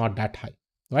 Here it is not that high,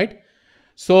 right?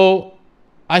 So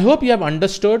I hope you have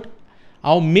understood.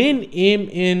 Our main aim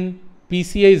in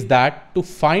PCA is that to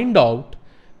find out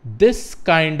this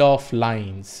kind of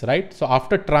lines, right? So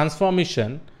after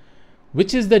transformation,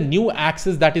 which is the new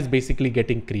axis that is basically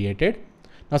getting created.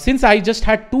 Now, since I just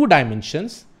had 2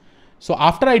 dimensions, so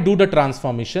after I do the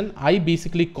transformation, I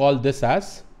basically call this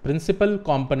as principal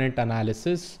component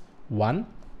analysis 1.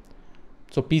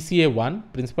 So PCA 1,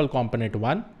 principal component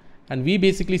 1, and we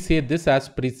basically say this as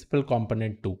principal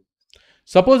component 2.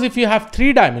 Suppose if you have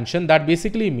 3 dimension, that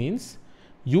basically means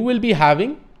you will be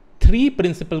having 3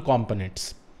 principal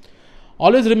components.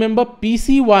 Always remember,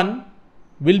 PC1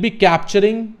 will be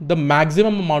capturing the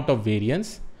maximum amount of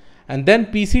variance, and then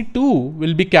PC2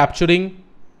 will be capturing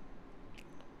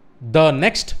the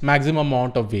next maximum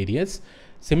amount of variance.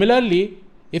 Similarly,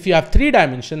 if you have 3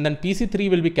 dimension, then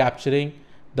PC3 will be capturing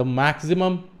the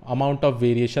maximum amount of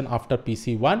variation after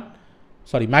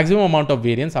maximum amount of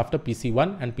variance after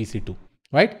PC1 and PC2,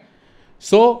 right?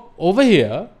 So over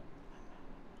here,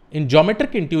 in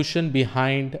geometric intuition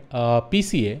behind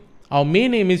PCA, our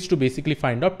main aim is to basically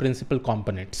find out principal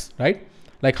components, right?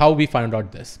 Like how we find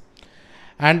out this.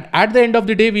 And at the end of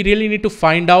the day, we really need to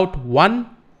find out one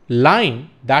line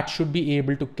that should be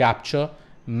able to capture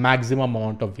maximum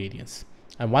amount of variance.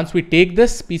 And once we take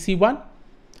this PC1,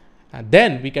 and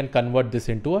then we can convert this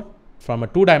into from a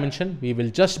 2-dimension, we will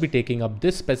just be taking up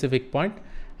this specific point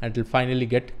and it will finally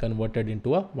get converted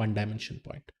into a 1-dimension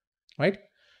point, right?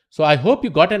 So I hope you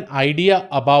got an idea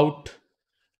about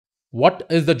what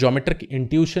is the geometric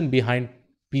intuition behind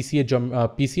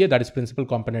PCA, that is principal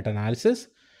component analysis.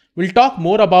 We'll talk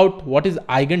more about what is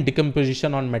eigen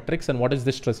decomposition on metrics and what is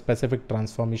this specific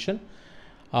transformation.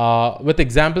 With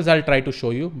examples, I'll try to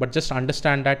show you, but just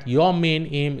understand that your main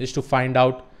aim is to find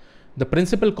out the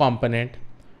principal component,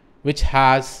 which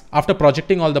has, after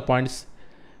projecting all the points,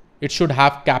 it should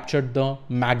have captured the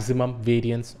maximum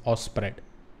variance or spread.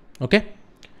 Okay.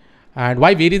 And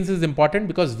why variance is important?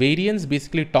 Because variance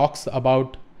basically talks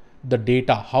about the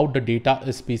data, how the data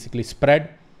is basically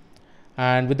spread.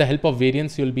 And with the help of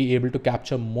variance, you'll be able to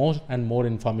capture more and more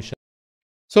information.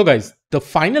 So guys, the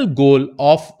final goal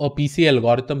of a PCA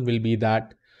algorithm will be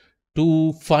that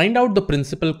to find out the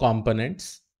principal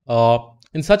components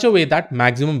in such a way that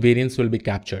maximum variance will be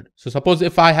captured. So suppose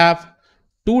if I have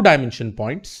 2-dimension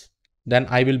points, then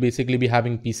I will basically be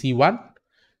having PC1,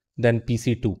 then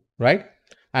PC2, right?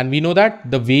 And we know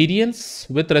that the variance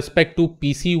with respect to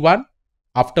PC1,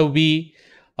 after we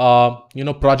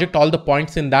project all the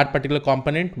points in that particular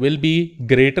component, will be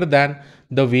greater than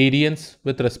the variance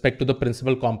with respect to the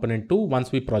principal component 2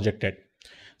 once we project it.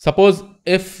 Suppose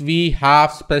if we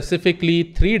have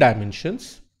specifically 3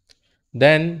 dimensions,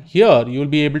 then here you will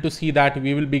be able to see that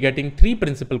we will be getting 3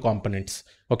 principal components.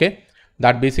 Okay,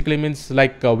 that basically means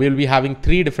like we'll be having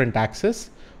 3 different axes.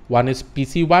 One is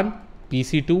PC1,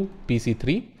 PC2,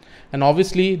 PC3, and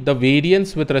obviously the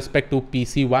variance with respect to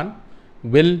PC1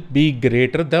 will be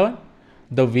greater than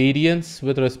the variance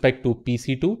with respect to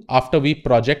PC2 after we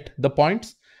project the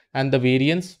points, and the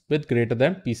variance with greater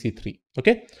than PC3.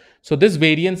 Okay, so this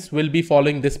variance will be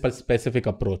following this specific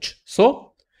approach.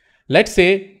 So let's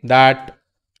say that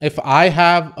if I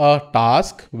have a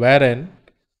task wherein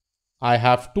I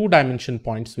have 2-dimension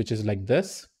points, which is like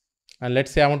this, and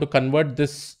let's say I want to convert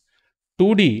this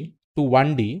 2D to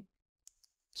 1D.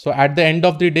 So at the end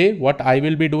of the day, what I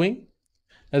will be doing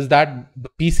is that the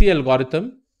PC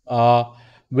algorithm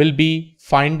will be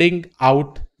finding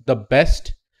out the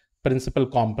best principal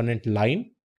component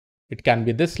line. It can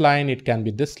be this line, it can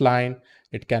be this line,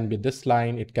 it can be this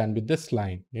line, it can be this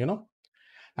line,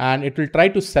 and it will try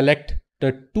to select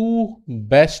the two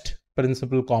best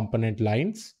principal component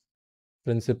lines.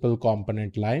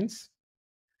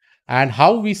 And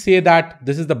how we say that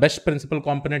this is the best principal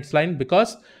components line?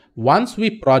 Because once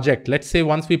we project, let's say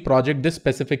once we project this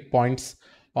specific points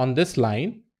on this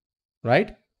line,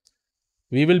 right,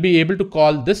 we will be able to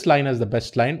call this line as the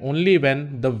best line only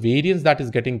when the variance that is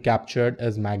getting captured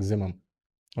is maximum.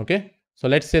 Okay, so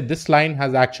let's say this line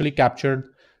has actually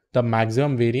captured the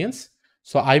maximum variance.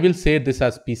 So I will say this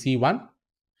as PC1.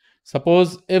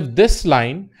 Suppose if this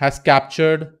line has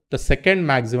captured the second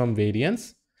maximum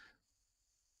variance,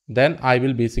 then I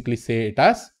will basically say it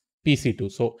as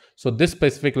PC2. So this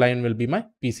specific line will be my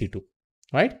PC2,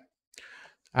 right?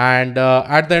 And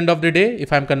at the end of the day,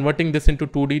 if I'm converting this into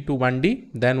 2D to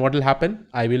 1D, then what will happen?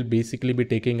 I will basically be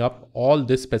taking up all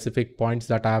these specific points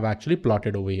that I have actually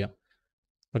plotted over here.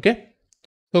 Okay.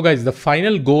 So guys, the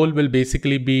final goal will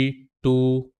basically be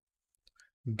to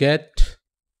get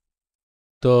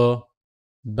the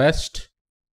best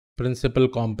principal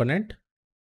component.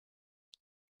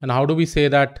 And how do we say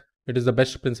that it is the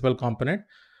best principal component?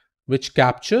 Which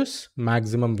captures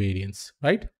maximum variance,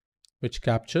 right? Which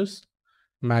captures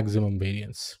maximum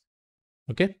variance.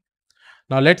 Okay.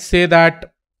 Now let's say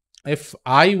that if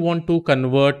I want to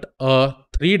convert a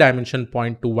 3-dimension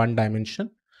point to 1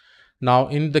 dimension. Now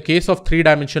in the case of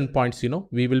 3-dimension points,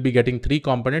 we will be getting 3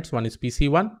 components. One is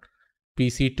PC1,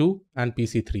 PC2 and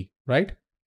PC3, right?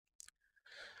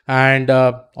 And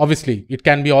obviously it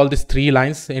can be all these 3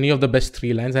 lines, any of the best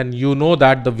 3 lines. And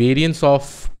that the variance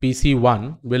of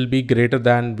PC1 will be greater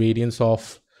than variance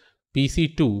of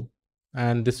PC2.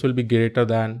 And this will be greater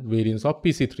than variance of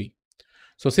PC3.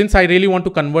 So since I really want to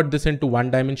convert this into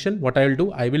 1 dimension, what I will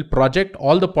do, I will project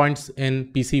all the points in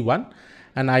PC1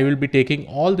 and I will be taking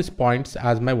all these points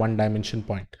as my 1 dimension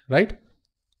point, right?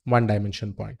 1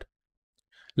 dimension point.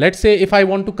 Let's say if I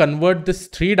want to convert this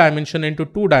 3 dimension into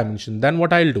 2 dimension, then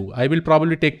what I'll do, I will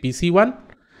probably take PC1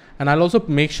 and I'll also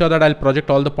make sure that I'll project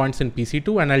all the points in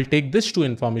PC2 and I'll take this 2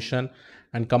 information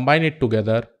and combine it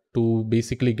together to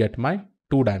basically get my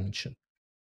 2 dimension.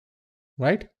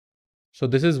 Right? So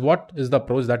this is what is the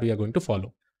approach that we are going to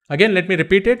follow. Again, let me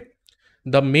repeat it.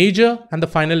 The major and the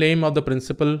final aim of the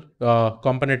principal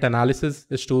component analysis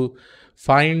is to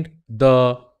find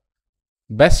the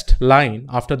best line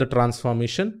after the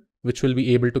transformation, which will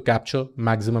be able to capture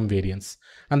maximum variance.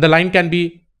 And the line can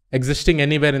be existing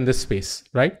anywhere in this space,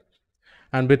 right?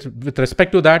 And with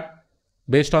respect to that,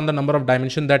 based on the number of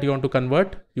dimensions that you want to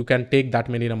convert, you can take that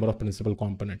many number of principal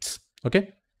components.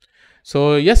 Okay.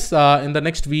 So yes, in the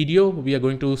next video, we are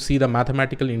going to see the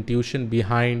mathematical intuition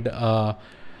behind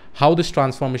how this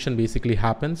transformation basically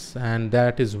happens. And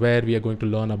that is where we are going to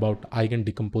learn about eigen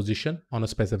decomposition on a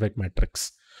specific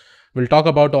matrix. We'll talk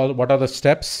about what are the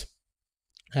steps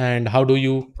and how do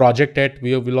you project it.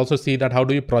 We will also see that how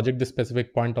do you project this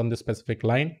specific point on this specific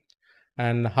line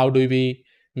and how do we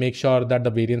make sure that the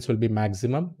variance will be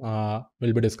maximum.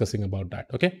 We'll be discussing about that.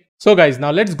 Okay. So guys,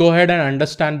 now let's go ahead and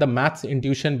understand the maths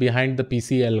intuition behind the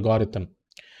PCA algorithm.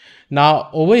 Now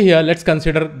over here, let's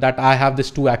consider that I have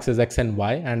this 2 axes X and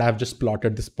Y and I've just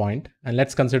plotted this point. And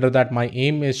let's consider that my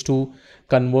aim is to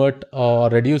convert or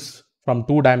reduce from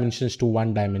 2 dimensions to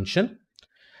 1 dimension.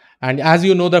 And as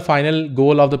you know, the final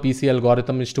goal of the PCA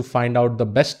algorithm is to find out the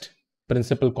best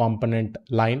principal component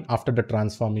line after the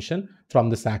transformation from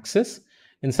this axis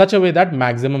in such a way that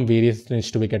maximum variance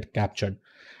needs to be captured.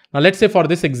 Now let's say for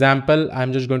this example,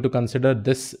 I'm just going to consider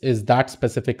this is that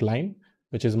specific line,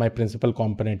 which is my principal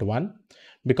component 1,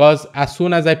 because as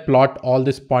soon as I plot all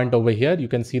this point over here, you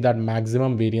can see that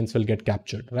maximum variance will get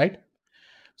captured, right?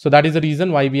 So that is the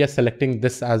reason why we are selecting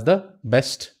this as the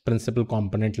best principal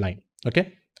component line.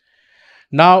 Okay.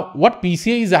 Now what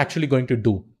PCA is actually going to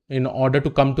do in order to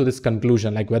come to this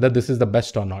conclusion, like whether this is the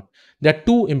best or not, there are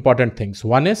 2 important things.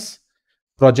 One is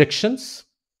projections.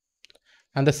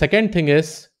 And the second thing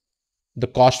is the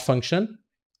cost function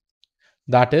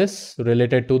that is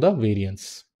related to the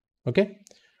variance. Okay.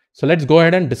 So let's go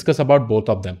ahead and discuss about both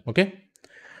of them. Okay.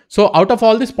 So out of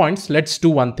all these points, let's do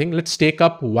one thing. Let's take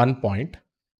up one point.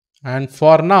 And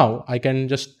for now, I can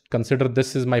just consider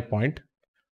this is my point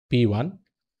P1.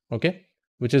 Okay.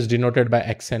 Which is denoted by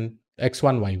X1,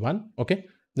 Y1. Okay.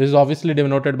 This is obviously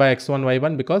denoted by X1,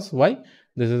 Y1 because why?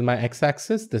 This is my X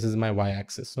axis. This is my Y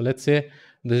axis. So let's say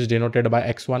this is denoted by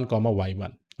X1,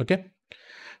 Y1. Okay.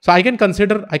 So I can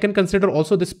consider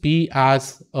also this P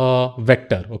as a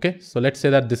vector. Okay. So let's say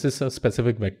that this is a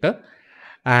specific vector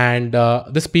and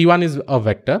this P1 is a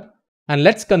vector. And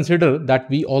let's consider that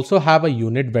we also have a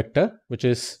unit vector, which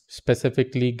is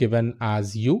specifically given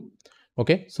as u.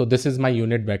 Okay, so this is my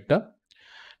unit vector.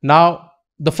 Now,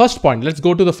 the first point, let's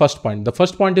go to the first point. The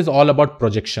first point is all about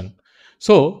projection.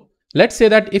 So let's say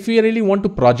that if we really want to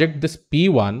project this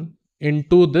P1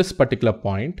 into this particular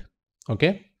point,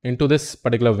 okay, into this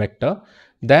particular vector,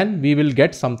 then we will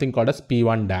get something called as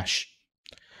P1 dash.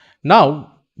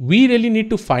 Now, we really need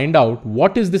to find out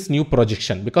what is this new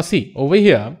projection, because see over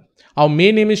here, our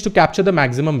main aim is to capture the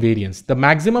maximum variance. The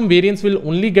maximum variance will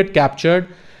only get captured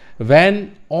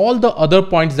when all the other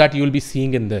points that you will be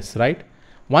seeing in this, right?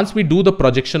 Once we do the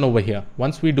projection over here,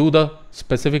 once we do the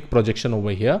specific projection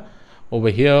over here, over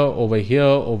here, over here,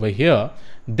 over here,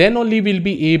 then only we'll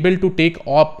be able to take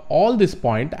up all this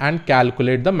point and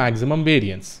calculate the maximum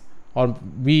variance, or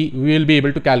we will be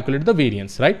able to calculate the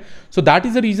variance, right? So that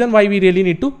is the reason why we really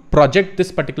need to project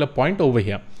this particular point over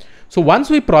here. So once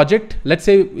we project, let's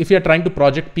say if you are trying to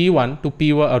project P1 to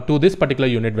P1 to this particular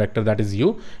unit vector, that is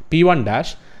u, P1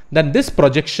 dash, then this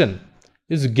projection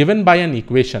is given by an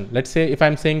equation. Let's say if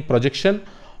I'm saying projection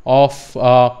of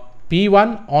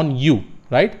P1 on u,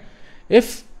 right?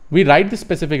 If we write the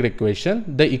specific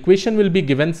equation, the equation will be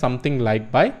given something like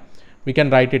by, we can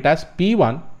write it as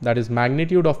P1, that is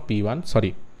magnitude of P1,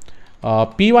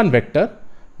 P1 vector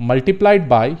multiplied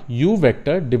by u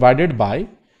vector divided by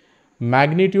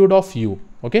magnitude of u.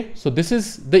 Okay, so this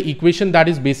is the equation that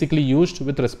is basically used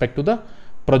with respect to the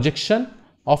projection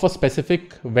of a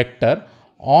specific vector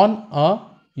on a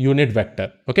unit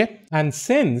vector. Okay, and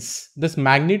since this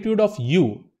magnitude of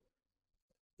u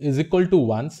is equal to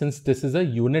 1, since this is a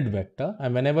unit vector,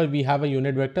 and whenever we have a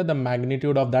unit vector, the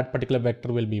magnitude of that particular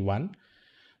vector will be 1,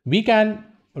 we can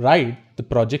write the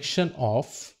projection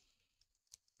of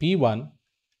P1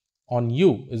 on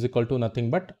u is equal to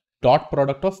nothing but dot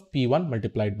product of P1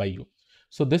 multiplied by u.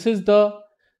 So this is the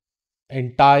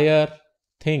entire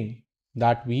thing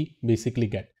that we basically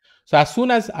get. So as soon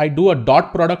as I do a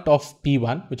dot product of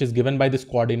P1, which is given by this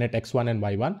coordinate x1 and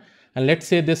y1, and let's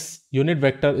say this unit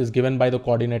vector is given by the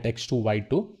coordinate x2,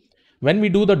 y2, when we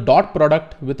do the dot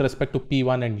product with respect to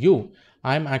P1 and u,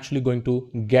 I'm actually going to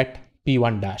get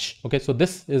P1 dash. Okay, so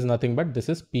this is nothing but this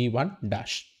is P1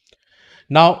 dash.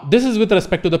 Now, this is with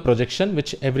respect to the projection,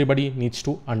 which everybody needs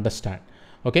to understand.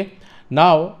 Okay,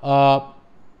 now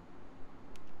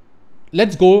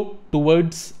let's go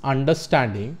towards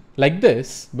understanding like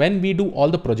this. When we do all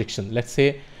the projection, let's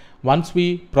say once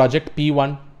we project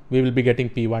P1, we will be getting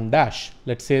P1 dash.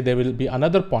 Let's say there will be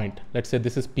another point. Let's say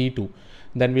this is P2.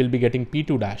 Then we'll be getting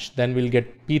P2 dash. Then we'll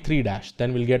get P3 dash.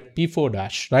 Then we'll get P4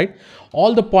 dash, right?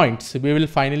 All the points, we will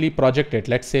finally project it.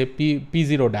 Let's say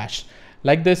P0 dash.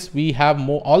 Like this, we have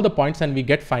all the points and we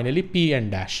get finally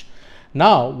Pn dash.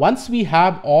 Now, once we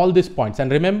have all these points,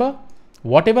 and remember,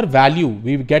 whatever value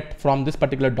we get from this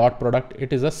particular dot product,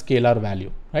 it is a scalar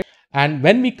value, right? And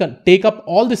when we can take up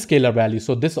all the scalar values,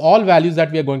 so this all values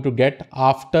that we are going to get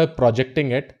after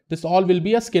projecting it, this all will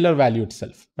be a scalar value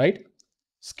itself, right?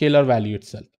 Scalar value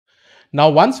itself. Now,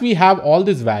 once we have all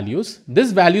these values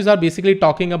are basically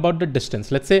talking about the distance.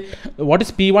 Let's say, what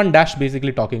is P1 dash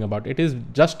basically talking about? It is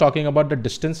just talking about the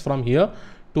distance from here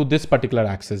to this particular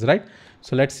axis, right?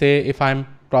 So let's say if I'm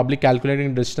probably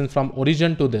calculating distance from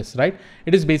origin to this, right?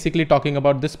 It is basically talking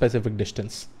about this specific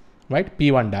distance, right?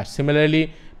 P1 dash.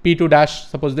 Similarly, P2 dash,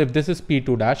 suppose if this is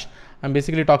P2 dash, I'm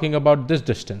basically talking about this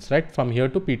distance, right? From here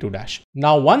to P2 dash.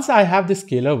 Now, once I have the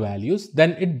scalar values,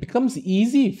 then it becomes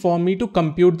easy for me to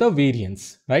compute the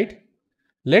variance, right?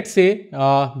 Let's say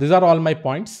these are all my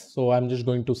points. So I'm just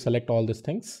going to select all these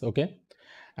things, okay?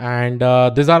 And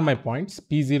these are my points,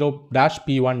 P0 dash,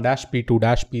 P1 dash, P2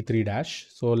 dash, P3 dash.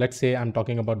 So let's say I'm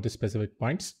talking about these specific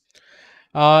points.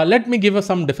 Let me give us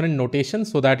some different notation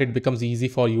so that it becomes easy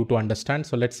for you to understand.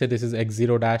 So let's say this is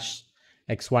x0 dash,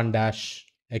 x1 dash,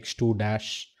 x2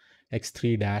 dash,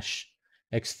 x3 dash,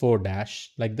 x4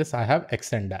 dash. Like this, I have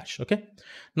xn dash. Okay.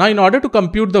 Now, in order to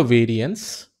compute the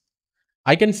variance,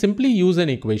 I can simply use an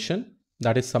equation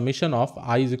that is summation of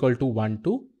I is equal to 1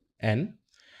 to n.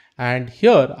 And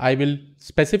here I will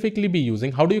specifically be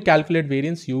using, how do you calculate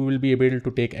variance? You will be able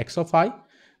to take x of I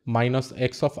minus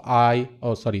x of I,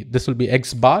 this will be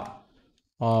x bar,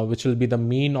 which will be the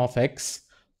mean of x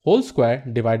whole square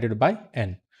divided by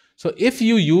n. So if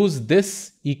you use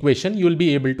this equation, you will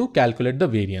be able to calculate the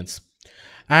variance.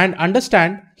 And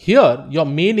understand here, your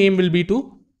main aim will be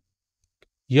to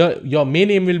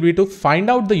find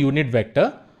out the unit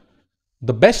vector,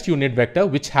 the best unit vector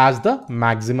which has the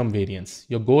maximum variance.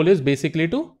 Your goal is basically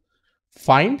to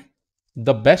find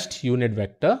the best unit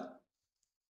vector.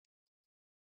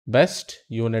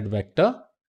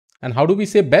 And how do we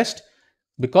say best?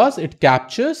 Because it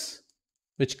captures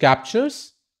which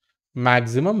captures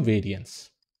maximum variance.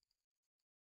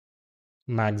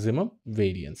 Maximum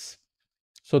variance.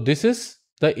 So this is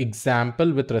the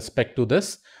example with respect to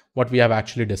this, what we have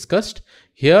actually discussed.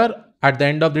 Here at the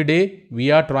end of the day,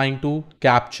 we are trying to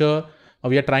capture, or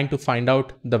we are trying to find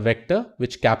out the vector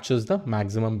which captures the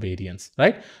maximum variance,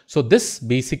 right? So this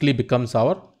basically becomes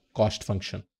our cost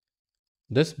function.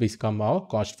 This become our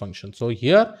cost function. So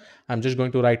here I'm just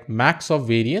going to write max of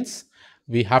variance.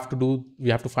 We have to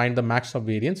find the max of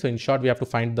variance. So in short, we have to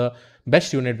find the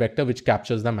best unit vector which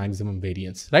captures the maximum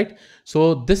variance, right?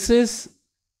 So this is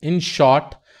in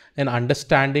short an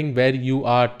understanding where you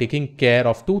are taking care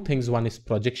of two things. One is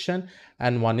projection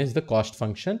and one is the cost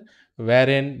function,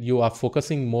 wherein you are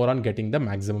focusing more on getting the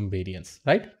maximum variance,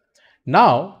 right?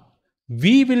 Now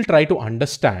we will try to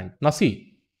understand. Now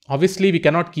see, obviously we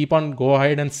cannot keep on go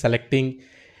ahead and selecting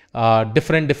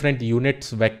different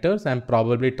units vectors and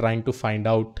probably trying to find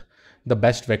out the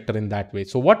best vector in that way.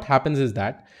 So what happens is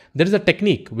that there is a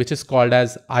technique which is called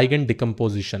as eigen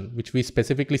decomposition, which we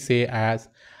specifically say as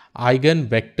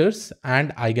eigenvectors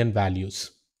and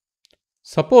eigenvalues.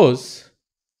 Suppose,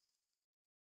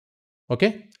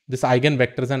 okay, this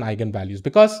eigenvectors and eigenvalues,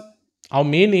 because our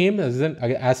main aim is,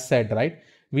 as said, right,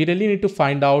 we really need to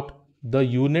find out the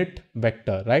unit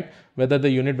vector, right? Whether the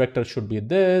unit vector should be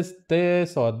this,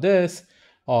 this, or this,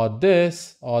 or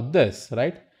this, or this,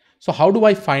 right? So how do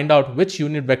I find out which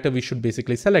unit vector we should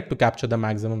basically select to capture the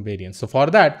maximum variance? So for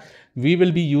that, we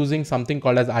will be using something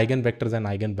called as eigenvectors and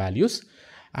eigenvalues.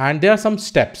 And there are some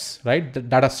steps, right?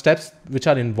 That are steps which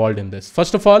are involved in this.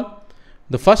 First of all,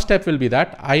 the first step will be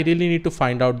that I really need to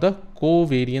find out the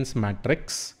covariance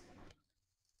matrix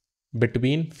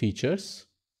between features.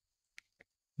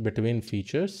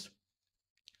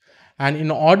 And in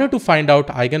order to find out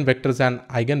eigenvectors and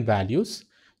eigenvalues,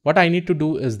 what I need to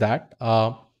do is that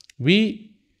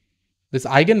this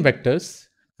eigenvectors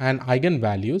and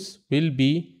eigenvalues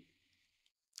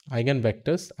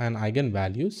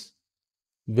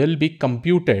will be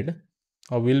computed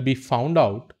or will be found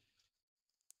out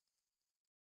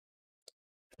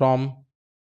from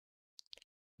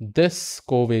this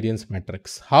covariance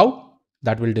matrix. How?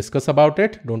 That we'll discuss about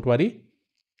it, don't worry.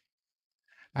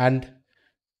 And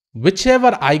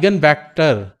whichever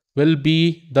eigenvector will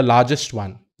be the largest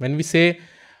one. When we say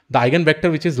the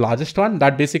eigenvector which is largest one,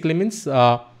 that basically means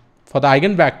for the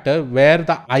eigenvector where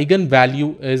the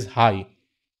eigenvalue is high.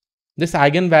 This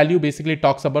eigenvalue basically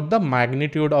talks about the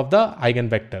magnitude of the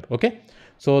eigenvector, okay?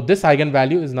 So this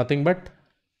eigenvalue is nothing but,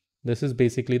 this is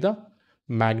basically the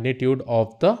magnitude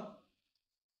of the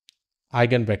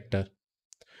eigenvector.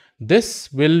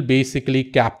 This will basically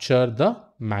capture the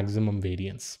maximum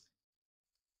variance.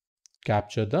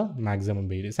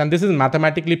 And this is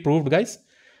mathematically proved, guys.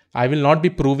 I will not be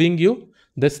proving you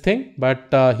this thing, but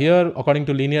here according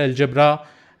to linear algebra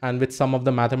and with some of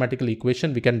the mathematical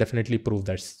equation, we can definitely prove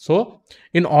this. So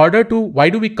in order to, why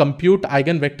do we compute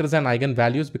eigenvectors and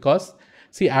eigenvalues? Because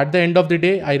see, at the end of the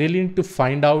day, I really need to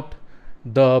find out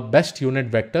the best unit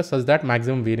vector such that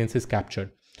maximum variance is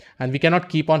captured. And we cannot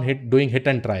keep on doing hit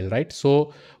and trial, right?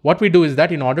 So what we do is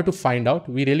that in order to find out,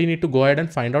 we really need to go ahead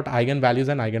and find out eigenvectors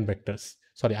and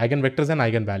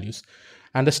eigenvalues.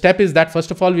 And the step is that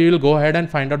first of all, we will go ahead and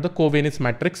find out the covariance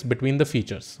matrix between the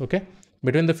features, okay?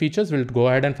 Between the features, we'll go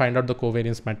ahead and find out the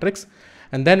covariance matrix.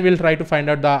 And then we'll try to find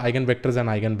out the eigenvectors and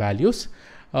eigenvalues.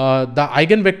 The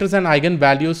eigenvectors and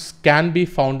eigenvalues can be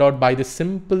found out by the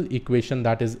simple equation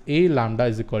that is A lambda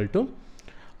is equal to,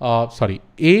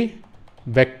 A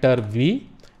vector v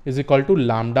is equal to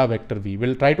lambda vector v.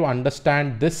 We'll try to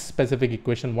understand this specific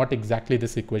equation, what exactly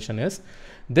this equation is.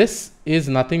 This is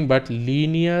nothing but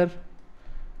linear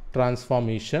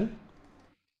transformation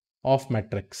of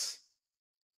matrix.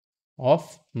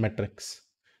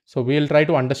 So we'll try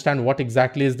to understand what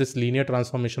exactly is this linear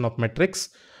transformation of matrix.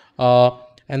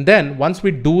 And then once we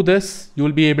do this, you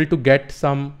will be able to get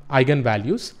some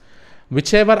eigenvalues.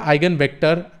 Whichever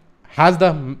eigenvector has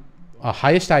the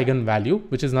highest eigenvalue,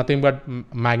 which is nothing but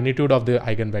magnitude of the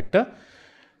eigenvector,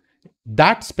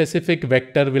 that specific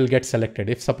vector will get selected.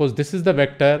 If suppose this is the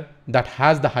vector that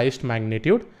has the highest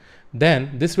magnitude,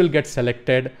 then this will get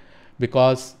selected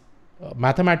because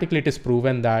mathematically it is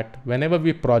proven that whenever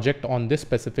we project on this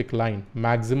specific line,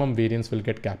 maximum variance will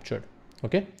get captured,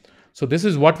 okay? So this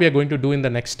is what we are going to do in the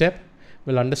next step.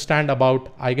 We'll understand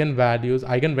about eigenvalues,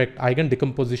 eigen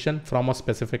decomposition from a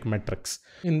specific matrix.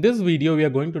 In this video, we are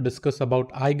going to discuss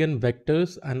about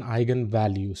eigenvectors and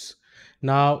eigenvalues.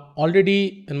 Now,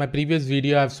 already in my previous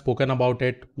video, I've spoken about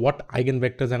it, what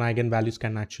eigenvectors and eigenvalues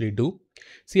can actually do.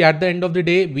 See, at the end of the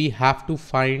day, we have to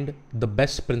find the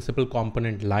best principal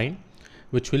component line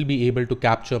which will be able to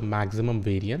capture maximum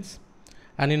variance.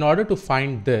 And in order to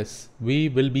find this, we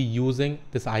will be using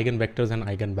this eigenvectors and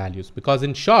eigenvalues, because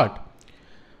in short,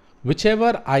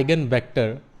 whichever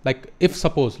eigenvector, like if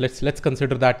suppose let's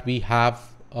consider that we have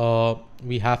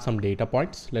some data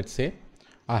points. Let's say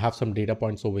I have some data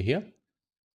points over here,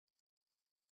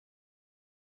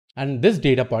 and this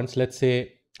data points, let's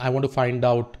say I want to find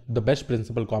out the best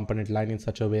principal component line in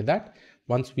such a way that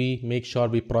once we make sure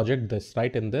we project this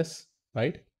in this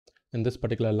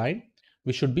particular line,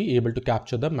 we should be able to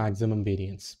capture the maximum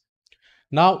variance.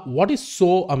 Now, what is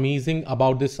so amazing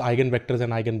about this eigenvectors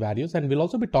and eigenvalues, and we'll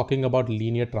also be talking about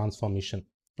linear transformation,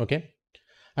 okay?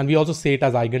 And we also say it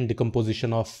as eigen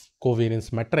decomposition of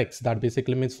covariance matrix. That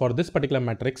basically means for this particular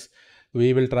matrix,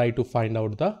 we will try to find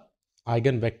out the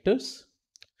eigenvectors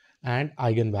and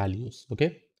eigenvalues,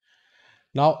 okay?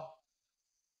 Now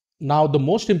the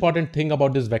most important thing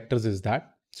about these vectors is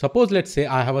that, suppose let's say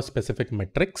I have a specific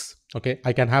matrix, okay?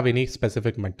 I can have any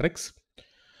specific matrix.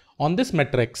 On this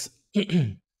matrix,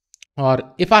 or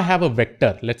if I have a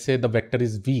vector, let's say the vector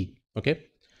is V, okay?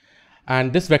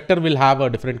 And this vector will have a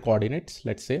different coordinates.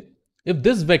 Let's say if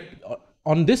this vector,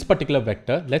 on this particular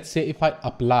vector, let's say if I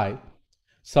apply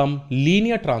some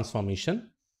linear transformation,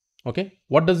 okay,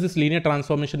 what does this linear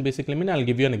transformation basically mean? I'll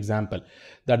give you an example.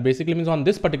 That basically means on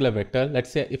this particular vector,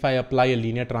 let's say if I apply a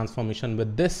linear transformation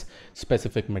with this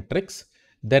specific matrix,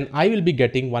 then I will be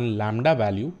getting one lambda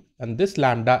value, and this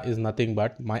lambda is nothing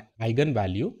but my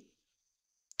eigenvalue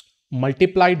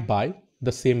multiplied by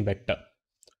the same vector.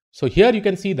 So here you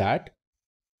can see that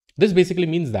this basically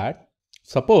means that,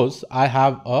 suppose I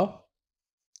have a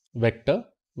vector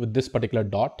with this particular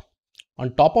dot.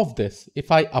 On top of this,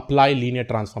 if I apply linear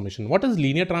transformation, what does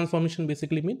linear transformation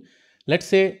basically mean? Let's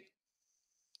say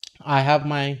I have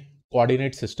my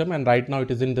coordinate system, and right now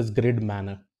it is in this grid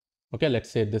manner. Okay,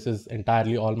 let's say this is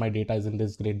entirely all my data is in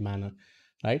this grid manner,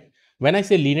 right? When I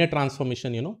say linear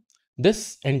transformation, you know,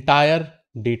 this entire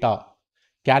data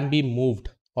can be moved,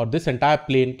 or this entire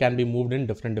plane can be moved in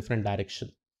different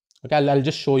direction. Okay, I'll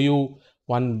just show you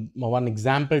one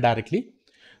example directly.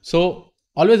 So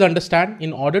always understand,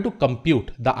 in order to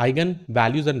compute the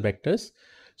eigenvalues and vectors,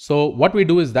 so what we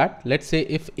do is that, let's say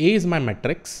if A is my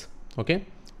matrix, okay,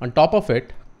 on top of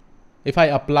it, if I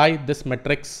apply this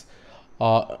matrix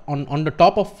on the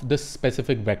top of this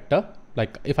specific vector,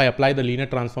 like if I apply the linear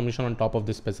transformation on top of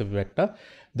this specific vector,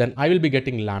 then I will be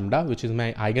getting lambda, which is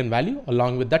my eigenvalue,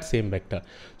 along with that same vector.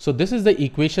 So this is the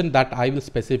equation that I will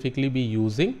specifically be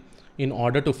using in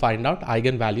order to find out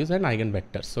eigenvalues and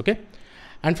eigenvectors, okay?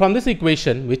 And from this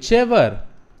equation, whichever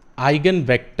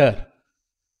eigenvector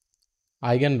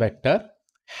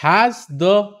has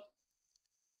the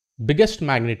biggest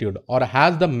magnitude or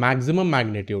has the maximum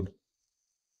magnitude,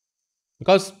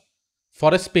 because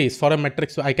for a space, for a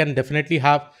matrix, I can definitely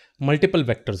have multiple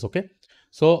vectors, okay?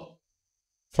 So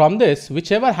from this,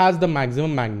 whichever has the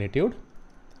maximum magnitude,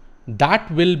 that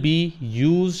will be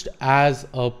used as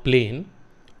a plane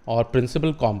or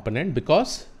principal component,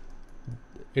 because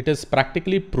it is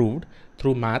practically proved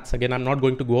through maths. Again, I'm not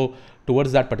going to go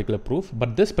towards that particular proof,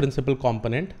 but this principal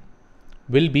component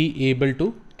will be able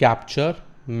to capture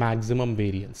maximum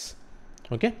variance,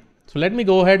 okay? So let me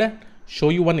go ahead and show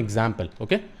you one example,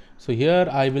 okay? So here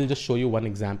I will just show you one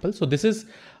example. So this is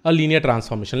a linear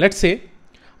transformation. Let's say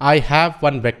I have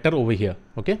one vector over here,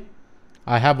 okay?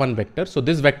 I have one vector. So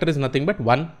this vector is nothing but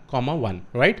 1, 1,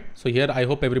 right? So here I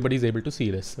hope everybody is able to see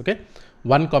this, okay?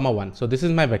 1, 1. So this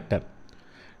is my vector.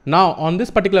 Now on this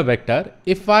particular vector,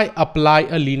 if I apply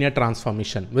a linear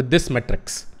transformation with this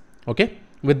matrix, okay?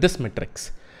 With this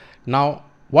matrix. Now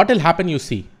what will happen, you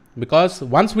see, because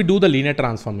once we do the linear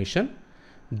transformation,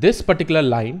 this particular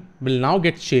line will now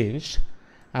get changed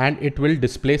and it will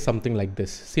display something like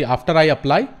this. See, after I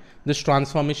apply this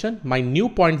transformation, my new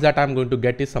points that I'm going to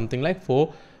get is something like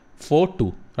 4, 4,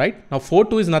 2, right? Now 4,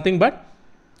 2 is nothing but,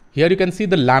 here you can see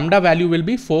the lambda value will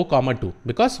be 4, 2,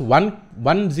 because 1,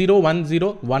 1, 0, 1,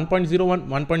 0, 1.01,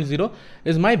 1.0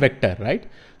 is my vector, right?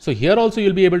 So here also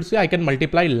you'll be able to see I can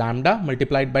multiply lambda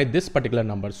multiplied by this particular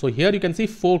number. So here you can see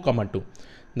 4, 2.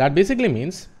 That basically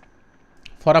means,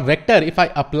 for a vector, if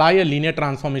I apply a linear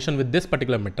transformation with this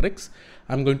particular matrix,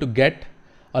 I'm going to get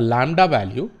a lambda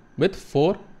value with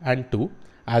 4 and 2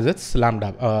 as its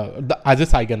lambda, as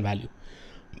its eigenvalue.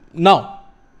 Now,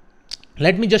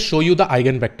 let me just show you the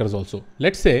eigenvectors also.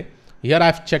 Let's say here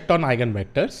I've checked on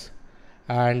eigenvectors,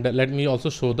 and let me also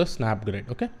show the snap grid,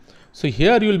 okay? So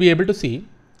here you will be able to see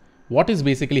what is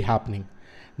basically happening.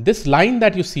 This line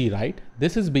that you see, right?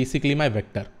 This is basically my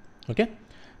vector, okay?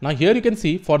 Now here you can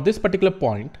see for this particular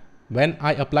point, when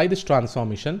I apply this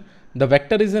transformation, the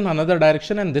vector is in another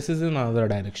direction and this is in another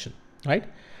direction, right?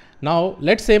 Now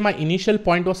let's say my initial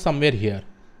point was somewhere here.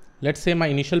 Let's say my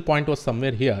initial point was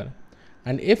somewhere here.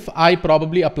 And if I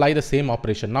probably apply the same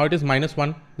operation, now it is minus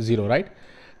 1, 0, right?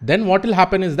 Then what will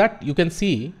happen is that you can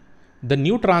see the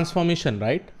new transformation,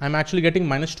 right? I'm actually getting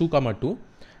minus 2 comma 2.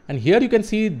 And here you can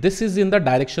see this is in the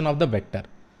direction of the vector.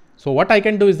 So what I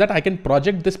can do is that I can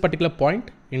project this particular point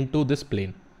into this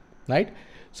plane, right?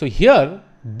 So here,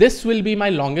 this will be my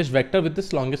longest vector with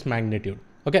this longest magnitude.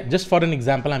 Okay, just for an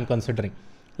example, I'm considering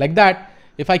like that.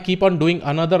 If I keep on doing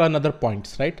another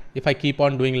points, right? If I keep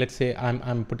on doing, let's say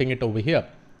I'm putting it over here,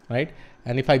 right?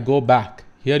 And if I go back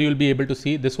here, you'll be able to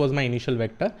see this was my initial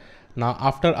vector. Now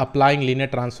after applying linear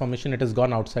transformation, it has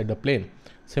gone outside the plane.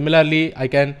 Similarly, I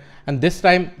can, and this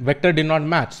time vector did not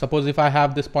match. Suppose if I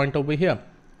have this point over here,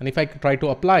 and if I try to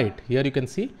apply it here, you can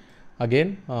see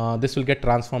again, this will get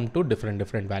transformed to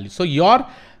different values. So your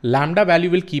lambda value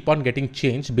will keep on getting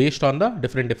changed based on the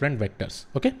different vectors.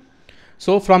 Okay.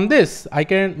 So from this,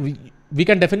 we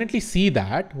can definitely see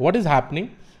that what is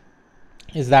happening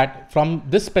is that from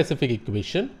this specific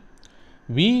equation,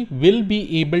 we will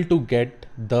be able to get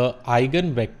the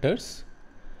eigenvectors,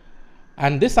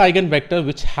 and this eigenvector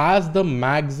which has the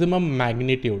maximum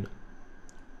magnitude.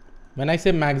 When I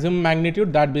say maximum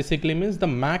magnitude, that basically means the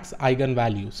max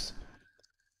eigenvalues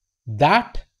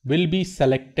that will be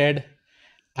selected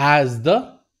as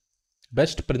the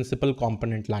best principal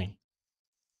component line.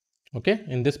 Okay,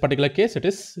 in this particular case, it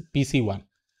is PC1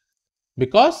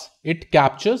 because it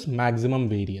captures maximum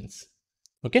variance.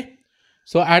 Okay,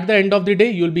 so at the end of the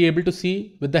day, you'll be able to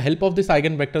see with the help of these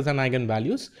eigenvectors and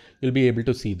eigenvalues, you'll be able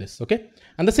to see this. Okay,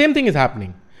 and the same thing is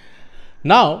happening.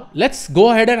 Now let's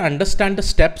go ahead and understand the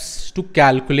steps to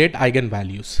calculate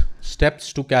eigenvalues.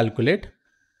 Steps to calculate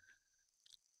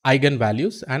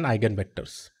eigenvalues and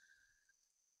eigenvectors.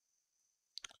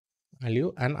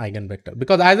 Value and eigenvector.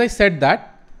 Because as I said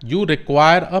that you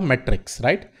require a matrix,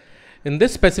 right? In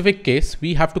this specific case,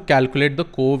 we have to calculate the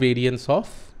covariance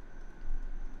of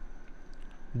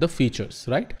the features,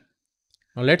 right?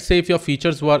 Now let's say if your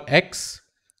features were X,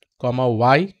 comma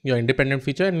Y, your independent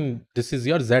feature, and this is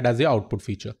your Z as your output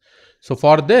feature. So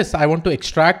for this, I want to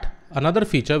extract another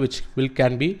feature which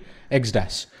can be X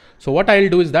dash. So what I'll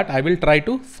do is that I will try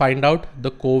to find out the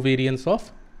covariance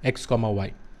of X comma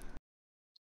Y.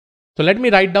 So let me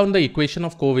write down the equation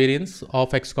of covariance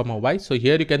of X comma Y. So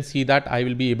here you can see that I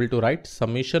will be able to write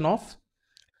summation of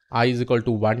I is equal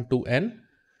to 1 to N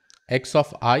X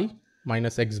of I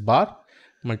minus X bar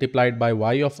multiplied by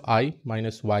Y of I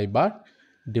minus Y bar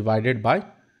divided by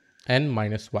N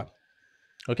minus 1.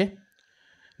 Okay.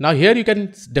 Now here you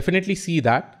can definitely see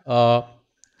that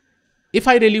if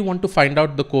I really want to find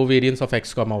out the covariance of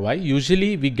X comma Y,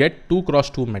 usually we get 2 cross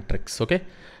 2 matrix. Okay.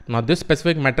 Now this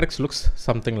specific matrix looks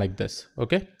something like this.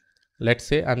 Okay. Let's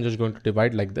say I'm just going to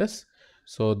divide like this.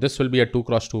 So this will be a 2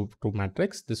 cross 2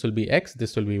 matrix. This will be X,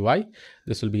 this will be Y,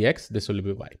 this will be X, this will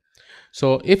be Y.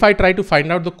 So if I try to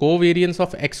find out the covariance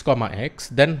of X comma X,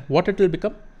 then what it will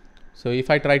become? So if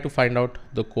I try to find out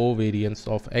the covariance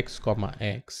of X comma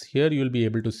X, here you will be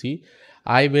able to see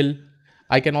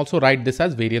I can also write this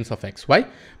as variance of X. Why?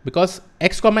 Because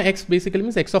X comma X basically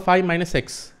means X of I minus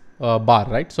X bar,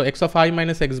 right? So X of I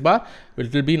minus X bar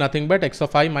will be nothing but X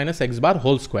of I minus X bar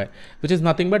whole square, which is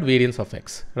nothing but variance of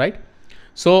X, right?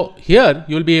 So here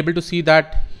you will be able to see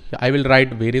that I will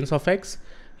write variance of X.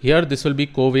 Here this will be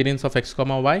covariance of X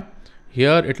comma Y.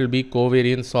 Here it will be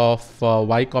covariance of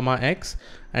Y comma X,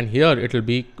 and here it will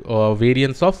be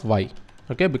variance of Y.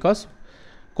 Okay, because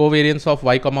covariance of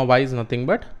Y comma Y is nothing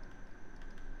but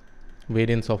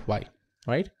variance of Y,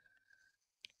 right?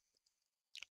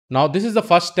 Now this is the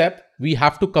first step. We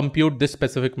have to compute this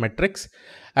specific matrix,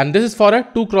 and this is for a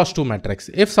 2 cross 2 matrix.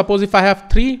 If I have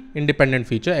 3 independent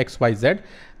feature X, Y, Z,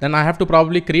 then I have to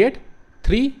probably create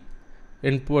 3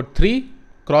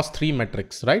 cross 3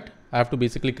 matrix, right? I have to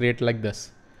basically create like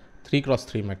this 3 cross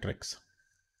 3 matrix.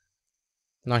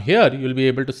 Now here you will be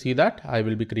able to see that I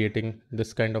will be creating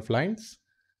this kind of lines,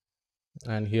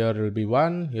 and here will be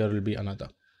one, here will be another,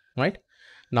 right?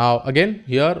 Now again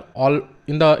here all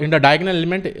in the diagonal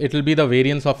element, it will be the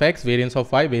variance of X, variance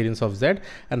of Y, variance of Z,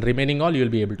 and remaining all you will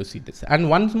be able to see this. And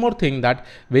one more thing, that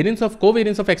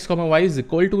covariance of X comma Y is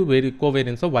equal to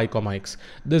covariance of Y comma X.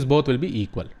 This both will be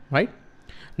equal, right?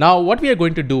 Now what we are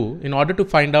going to do in order to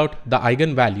find out the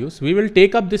eigenvalues, we will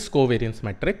take up this covariance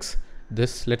matrix.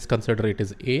 This, let's consider it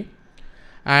is A,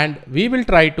 and we will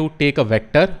try to take a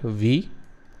vector V,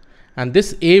 and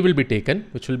this A will be taken,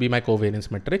 which will be my covariance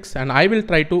matrix, and I will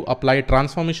try to apply a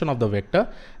transformation of the vector,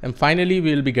 and finally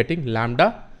we will be getting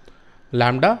lambda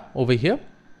over here,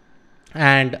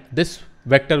 and this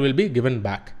vector will be given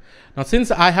back. Now,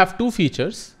 since I have two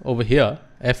features over here,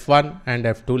 F1 and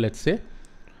F2, let's say,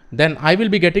 then I will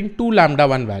be getting two lambda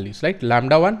 1 values, right?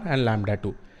 Lambda 1 and lambda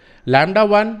 2. Lambda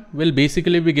 1 will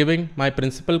basically be giving my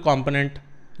principal component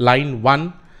line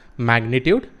 1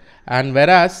 magnitude, and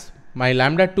whereas my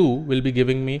lambda 2 will be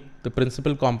giving me the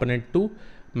principal component 2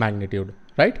 magnitude,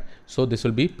 right? So this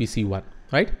will be PC1,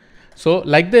 right? So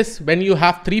like this, when you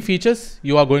have three features,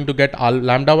 you are going to get all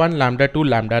lambda 1, lambda 2,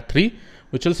 lambda 3,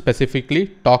 which will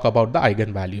specifically talk about the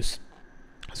eigenvalues.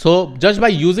 So just by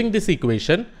using this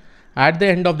equation, at the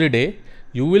end of the day,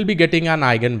 you will be getting an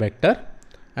eigenvector,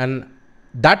 and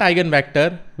that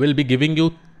eigenvector will be giving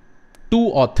you 2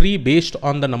 or 3 based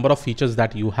on the number of features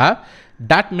that you have,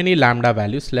 that many lambda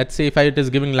values. Let's say if it is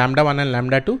giving lambda 1 and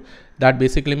lambda 2, that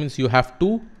basically means you have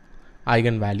 2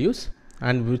 eigenvalues,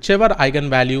 and whichever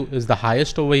eigenvalue is the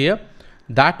highest over here,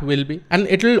 that will be, and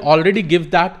it will already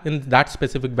give that in that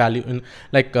specific value, in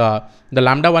like the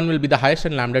lambda 1 will be the highest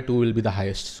and lambda 2 will be the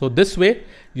highest. So this way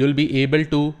you'll be able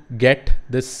to get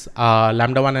this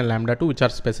lambda 1 and lambda 2, which are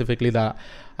specifically the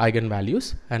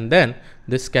eigenvalues, and then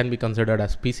this can be considered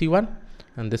as PC1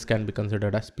 and this can be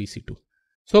considered as PC2.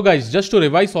 So guys, just to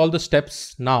revise all the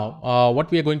steps now,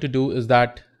 what we are going to do is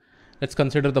that let's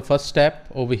consider the first step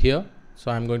over here.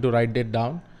 So I'm going to write it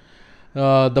down.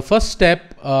 The first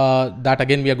step that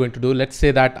again we are going to do, let's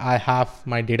say that I have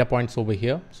my data points over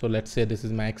here. So let's say this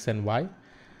is my X and Y,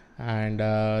 and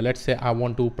let's say I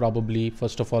want to probably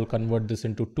first of all convert this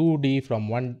into 2D from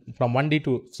 2D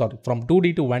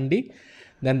to 1D.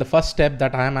 Then the first step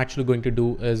that I am actually going to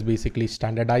do is basically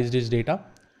standardize this data.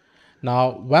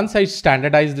 Now, once I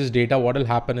standardize this data, what will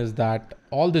happen is that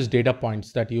all these data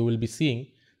points that you will be seeing,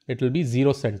 it will be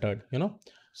zero centered, you know.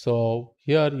 So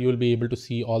here you will be able to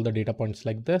see all the data points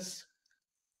like this.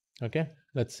 Okay,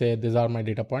 let's say these are my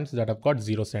data points that have got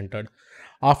zero centered.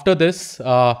 After this,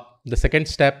 the second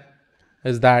step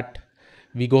is that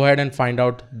we go ahead and find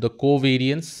out the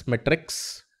covariance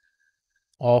matrix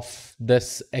of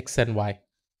this X and Y.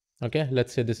 Okay,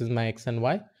 let's say this is my X and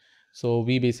Y. So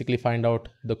we basically find out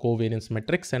the covariance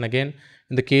matrix, and again,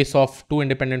 in the case of two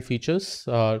independent features,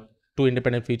 I'll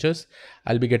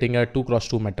be getting a 2 cross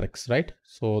 2 matrix, right?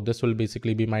 So this will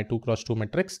basically be my 2 cross 2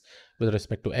 matrix with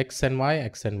respect to X and Y,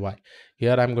 X and Y.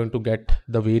 Here I'm going to get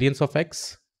the variance of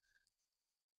X,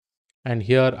 and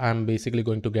here I'm basically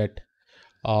going to get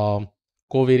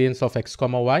covariance of X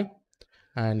comma Y,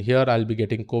 and here I'll be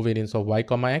getting covariance of Y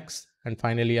comma X, and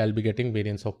finally I'll be getting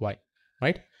variance of Y,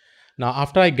 right? Now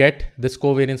after I get this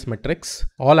covariance matrix,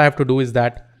 all I have to do is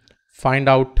that find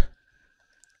out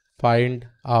eigen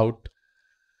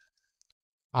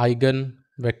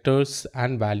vectors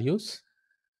and values.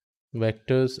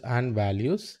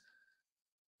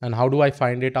 And how do I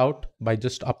find it out? By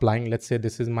just applying, let's say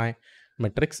this is my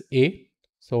matrix A.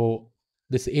 So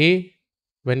this A,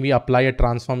 when we apply a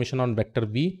transformation on vector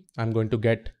V, I'm going to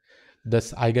get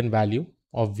this eigenvalue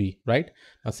of V, right?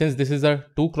 Now since this is a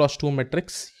 2 cross 2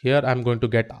 matrix, here I'm going to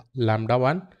get lambda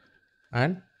 1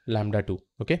 and lambda 2.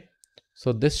 Okay,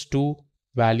 so these two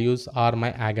values are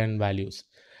my eigenvalues.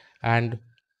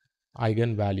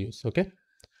 Okay,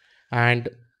 and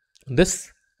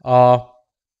this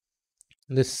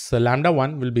lambda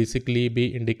 1 will basically be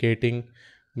indicating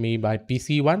me by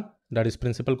PC1, that is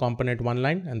principal component 1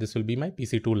 line, and this will be my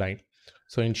PC2 line.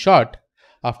 So in short,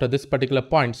 after this particular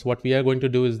points, what we are going to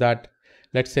do is that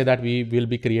let's say that we will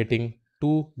be creating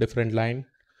two different line.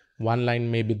 One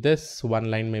line may be this, one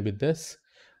line may be this,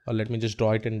 or let me just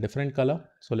draw it in different color.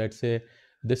 So let's say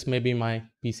this may be my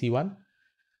PC1.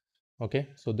 Okay,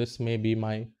 so this may be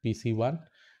my PC1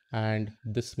 and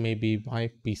this may be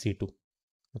my PC2.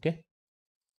 Okay,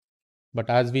 but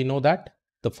as we know that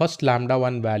the first lambda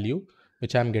 1 value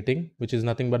which I'm getting, which is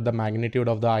nothing but the magnitude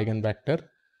of the eigenvector,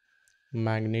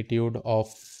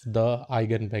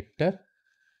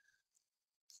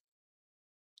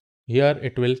 here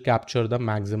it will capture the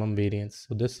maximum variance.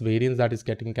 So this variance that is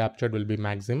getting captured will be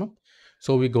maximum.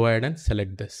 So we go ahead and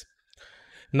select this.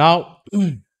 Now,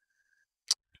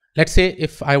 let's say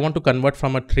if I want to convert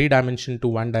from a 3 dimension to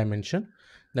 1 dimension,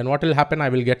 then what will happen? I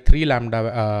will get 3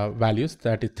 lambda values,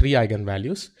 that is 3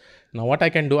 eigenvalues. Now what I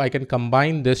can do, I can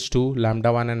combine this to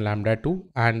lambda 1 and lambda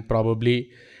 2 and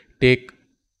probably take,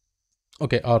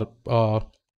 okay, or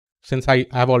since I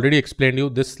have already explained you,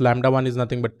 this lambda 1 is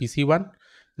nothing but PC1,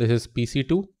 this is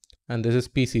PC2, and this is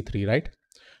PC3, right?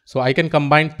 So I can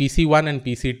combine PC1 and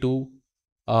PC2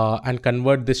 and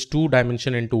convert this 2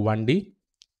 dimension into 1D,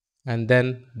 and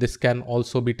then this can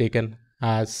also be taken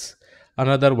as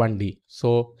another 1D.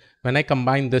 So when I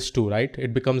combine this two, right,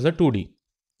 it becomes a 2D,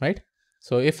 right?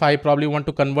 So if I probably want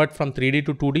to convert from 3D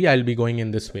to 2D, I'll be going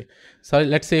in this way. So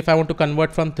let's say if I want to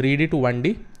convert from 3D to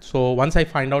 1D. So once I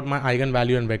find out my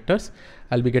eigenvalue and vectors,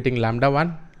 I'll be getting lambda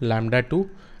 1, lambda 2,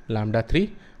 lambda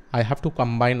 3. I have to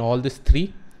combine all these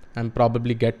three and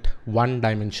probably get one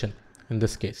dimension in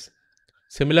this case.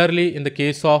 Similarly, in the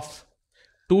case of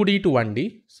 2D to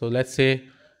 1D, so let's say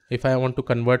if I want to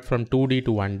convert from 2D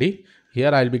to 1D,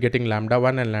 here I'll be getting lambda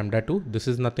 1 and lambda 2. This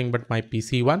is nothing but my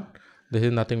PC1. This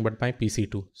is nothing but my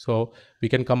PC2. So we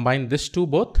can combine this two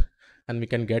both and we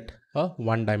can get a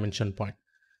one dimension point,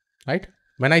 right?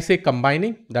 When I say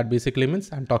combining, that basically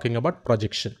means I'm talking about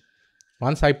projection.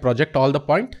 Once I project all the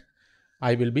point,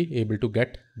 I will be able to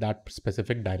get that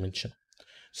specific dimension.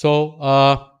 So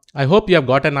I hope you have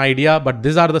got an idea, but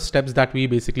these are the steps that we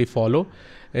basically follow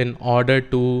in order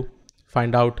to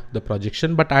find out the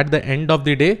projection. But at the end of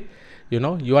the day,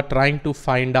 you are trying to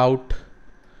find out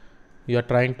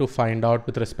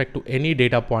with respect to any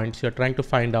data points, you're trying to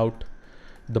find out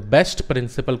the best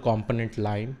principal component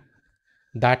line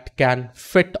that can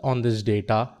fit on this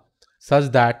data such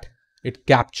that it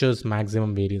captures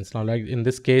maximum variance. Now, like in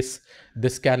this case,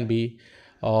 this can be,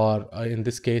 or in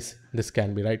this case, this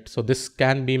can be, right? So this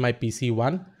can be my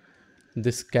PC1,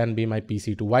 this can be my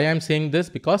PC2. Why I'm saying this?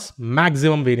 Because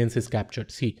maximum variance is captured.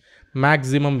 See,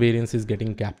 maximum variance is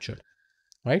getting captured,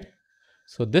 right?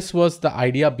 So this was the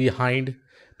idea behind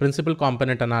principal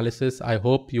component analysis. I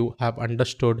hope you have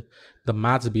understood the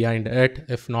maths behind it.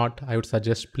 If not, I would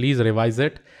suggest please revise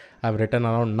it. I've written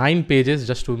around 9 pages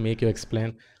just to make you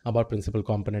explain about principal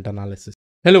component analysis.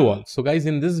 Hello all. So guys,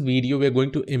 in this video, we're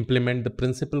going to implement the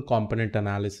principal component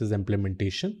analysis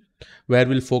implementation, where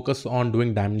we'll focus on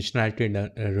doing dimensionality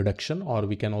reduction, or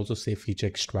we can also say feature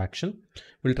extraction.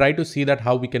 We'll try to see that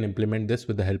how we can implement this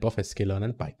with the help of sklearn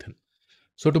and Python.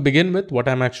 So to begin with, what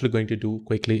I'm actually going to do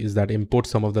quickly is that import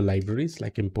some of the libraries,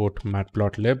 like import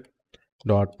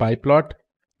matplotlib.pyplot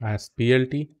as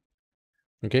PLT.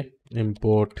 Okay,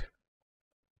 import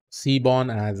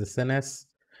cbon as SNS,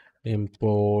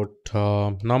 import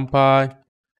numpy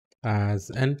as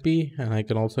NP, and I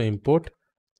can also import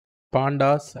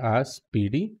pandas as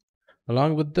PD.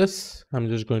 Along with this, I'm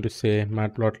just going to say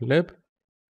matplotlib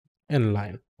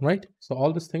inline, right? So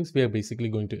all these things, we are basically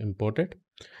going to import it.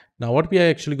 Now, what we are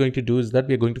actually going to do is that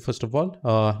we are going to first of all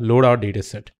load our data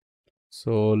set.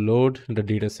 So load the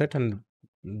data set, and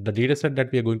the data set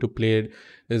that we are going to play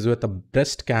is with a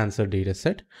breast cancer data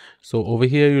set. So over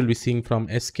here, you'll be seeing from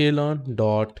sklearn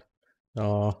dot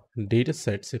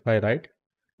datasets. If I write,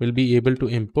 we'll be able to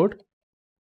import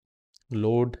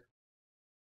load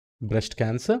breast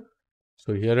cancer.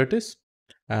 So here it is.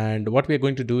 And what we are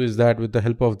going to do is that with the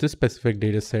help of this specific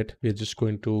data set, we're just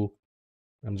going to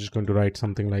I'm just going to write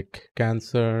something like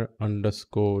cancer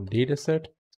underscore dataset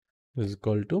is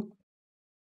equal to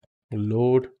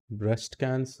load breast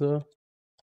cancer.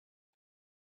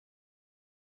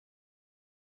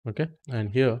 Okay, and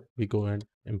here we go and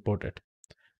import it.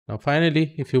 Now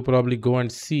finally, if you probably go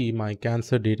and see my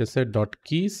cancer dataset dot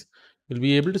keys, you'll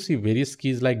be able to see various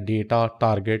keys like data,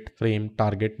 target, frame,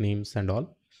 target names and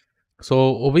all.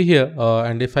 So over here,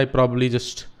 and if I probably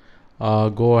just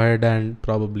go ahead and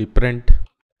probably print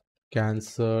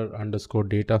cancer underscore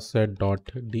dataset dot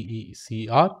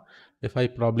decr. If I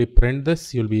probably print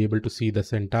this, you'll be able to see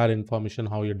this entire information,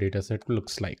 how your dataset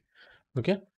looks like.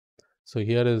 Okay. So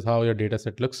here is how your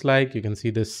dataset looks like. You can see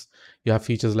this. You have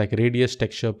features like radius,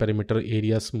 texture, perimeter,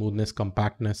 area, smoothness,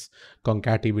 compactness,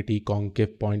 concativity,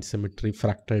 concave, point symmetry,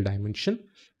 fractal dimension.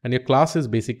 And your class is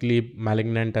basically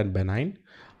malignant and benign.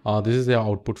 This is the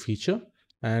output feature.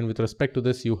 And with respect to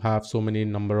this, you have so many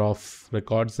number of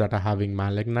records that are having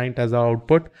malignant as the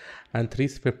output and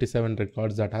 357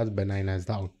 records that has benign as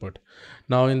the output.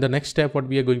 Now in the next step, what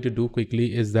we are going to do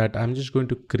quickly is that I'm just going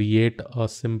to create a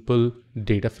simple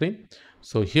data frame.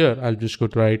 So here I'll just go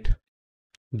to write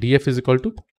df is equal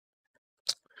to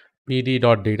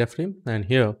pd.dataframe. And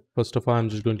here, first of all, I'm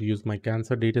just going to use my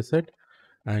cancer data set.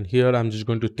 And here I'm just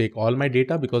going to take all my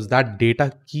data because that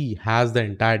data key has the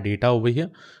entire data over here.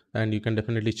 And you can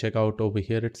definitely check out over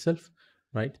here itself,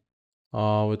 right?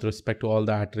 With respect to all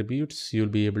the attributes, you'll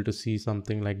be able to see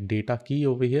something like data key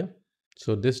over here.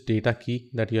 So this data key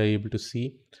that you're able to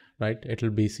see, right, it'll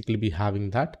basically be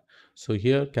having that. So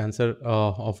here cancer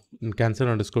cancer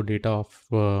underscore data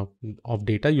of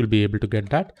data, you'll be able to get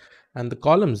that. And the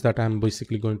columns that I'm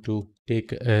basically going to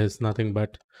take is nothing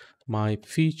but my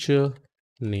feature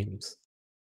names.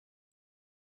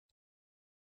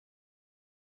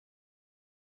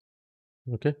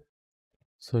 Okay,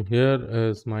 so here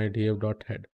is my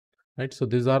df.head, right? So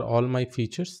these are all my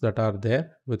features that are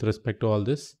there with respect to all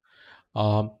this.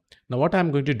 Um, Now, what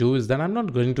I'm going to do is that I'm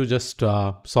not going to just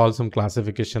solve some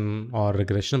classification or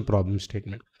regression problem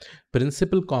statement.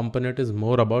 Principal component is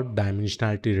more about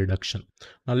dimensionality reduction.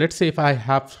 Now, let's say if I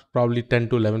have probably 10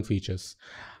 to 11 features,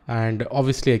 and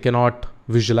obviously I cannot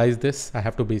visualize this. I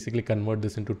have to basically convert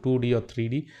this into 2D or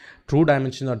 3D, two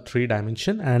dimension or three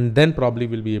dimension, and then probably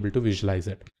we'll be able to visualize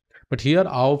it. But here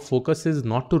our focus is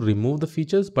not to remove the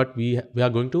features, but we are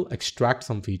going to extract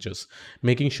some features,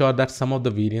 making sure that some of the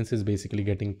variance is basically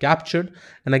getting captured.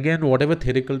 And again, whatever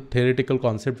theoretical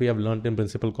concept we have learned in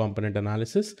principal component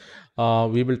analysis,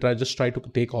 we will try to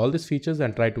take all these features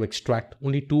and try to extract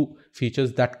only two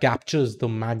features that captures the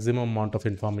maximum amount of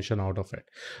information out of it.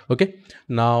 Okay.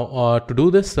 Now to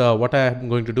do this, what I am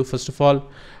going to do, first of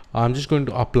all, I'm just going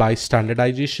to apply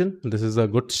standardization. This is a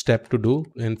good step to do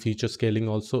in feature scaling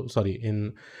also. Sorry,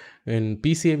 in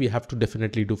PCA, we have to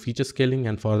definitely do feature scaling,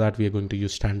 and for that we are going to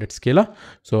use standard scaler.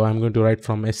 So I'm going to write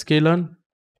from sklearn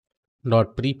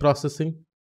dot preprocessing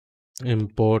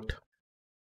import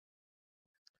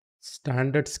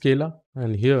standard scaler,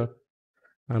 and here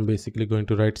I'm basically going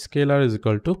to write scalar is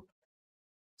equal to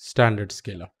standard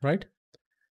scaler, right?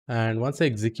 And once I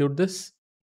execute this,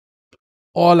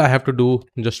 all I have to do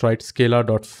just write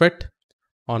scalar.fit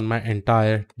on my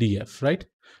entire df, right?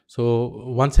 So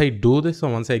once I do this, or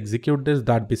once I execute this,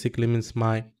 that basically means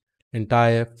my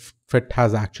entire fit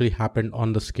has actually happened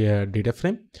on the scale data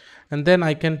frame, and then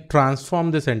I can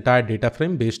transform this entire data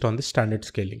frame based on the standard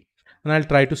scaling, and I'll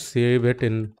try to save it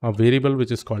in a variable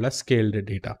which is called as scaled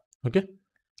data. Okay,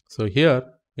 so here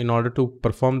in order to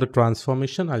perform the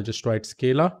transformation, I'll just write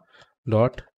scalar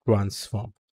dot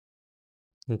transform.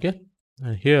 Okay,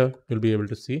 and here you'll be able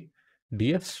to see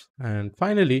df, and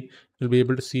finally you'll be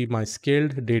able to see my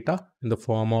scaled data in the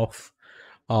form of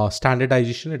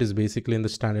standardization. It is basically in the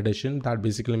standardization, that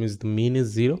basically means the mean is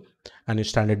 0 and your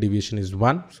standard deviation is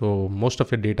 1. So most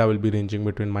of your data will be ranging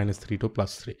between -3 to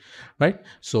 +3, right?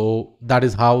 So that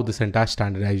is how this entire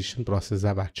standardization process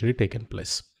have actually taken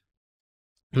place.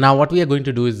 Now what we are going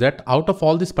to do is that out of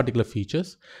all these particular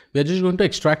features, we are just going to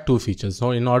extract two features.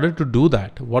 So in order to do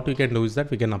that, what we can do is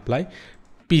that we can apply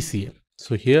PCA.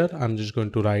 So here I'm just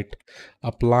going to write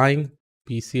applying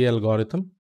PCA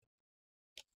algorithm.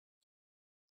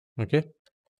 Okay.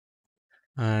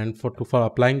 And for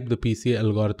applying the PCA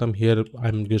algorithm here,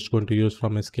 I'm just going to use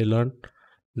from sklearn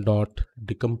dot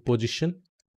decomposition.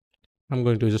 I'm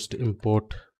going to just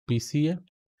import PCA,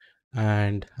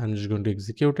 and I'm just going to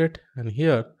execute it. And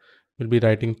here we'll be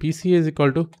writing PCA is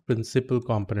equal to principal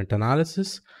component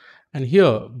analysis. And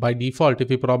here by default, if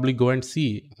you probably go and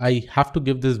see, I have to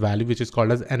give this value which is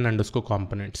called as n underscore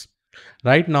components.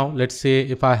 Right now, let's say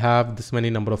if I have this many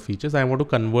number of features, I want to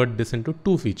convert this into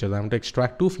two features. I want to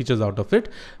extract two features out of it,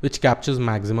 which captures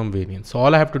maximum variance. So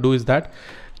all I have to do is that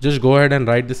just go ahead and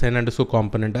write this n underscore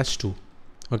component as 2.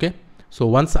 Okay. So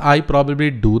once I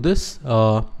probably do this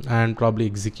and probably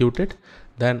execute it,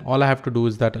 then all I have to do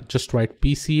is that just write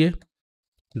PCA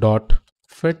dot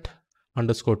fit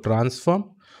underscore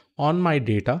transform on my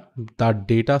data. That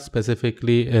data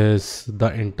specifically is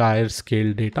the entire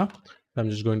scale data. I'm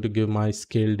just going to give my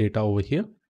scale data over here.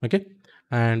 Okay.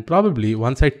 And probably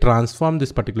once I transform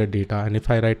this particular data, and if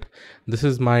I write, this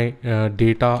is my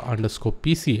data underscore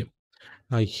PCA.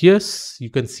 Now here's, you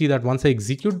can see that once I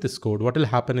execute this code, what will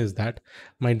happen is that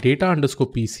my data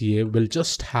underscore PCA will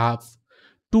just have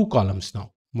two columns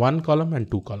now. One column and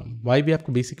two column. Why we have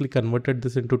to basically converted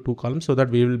this into two columns? So that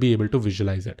we will be able to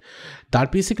visualize it.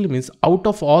 That basically means out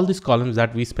of all these columns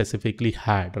that we specifically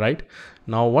had, right?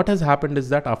 Now what has happened is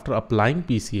that after applying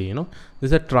PCA,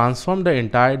 this has transformed the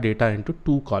entire data into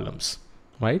two columns,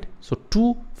 right? So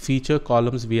two feature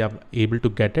columns we are able to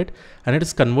get it, and it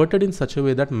is converted in such a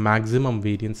way that maximum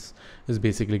variance is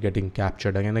basically getting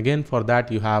captured. And again, for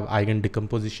that you have eigen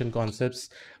decomposition concepts,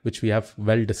 which we have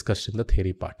well discussed in the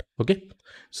theory part. Okay.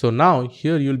 So now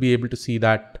here you'll be able to see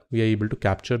that we are able to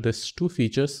capture this two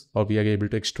features, or we are able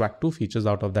to extract two features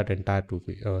out of that entire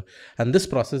and this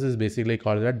process is basically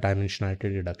called that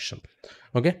dimensionality reduction.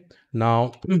 Okay.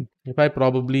 Now if I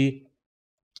probably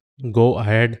go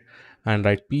ahead and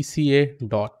write PCA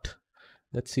dot,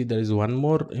 let's see, there is one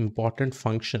more important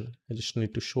function I just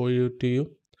need to show to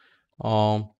you.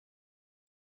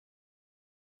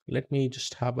 Let me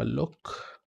just have a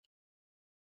look.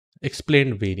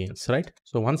 Explained variance, right?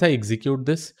 So once I execute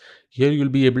this, here you'll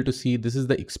be able to see this is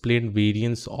the explained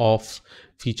variance of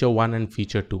feature 1 and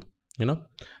feature 2,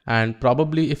 and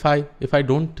probably if I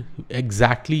don't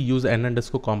exactly use n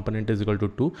underscore component is equal to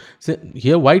 2, so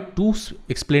here why 2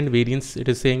 explained variance, it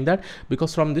is saying that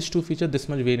because from this two feature this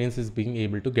much variance is being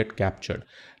able to get captured,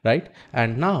 right?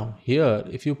 And now here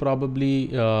if you probably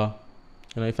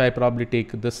if I probably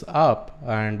take this up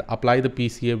and apply the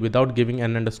PCA without giving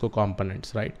n underscore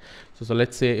components, right? So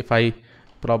let's say if I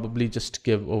probably just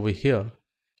give over here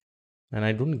and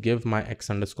I don't give my x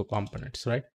underscore components,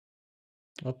 right?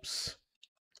 Oops,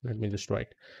 let me just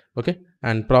write. Okay,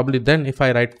 and probably then if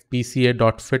I write PCA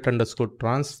dot fit underscore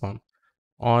transform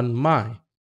on my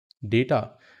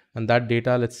data, and that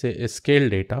data, let's say, is scale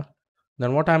data,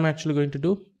 then what I'm actually going to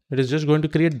do, it is just going to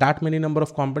create that many number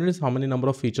of components, how many number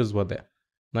of features were there,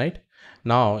 right?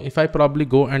 Now if I probably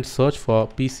go and search for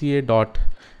PCA dot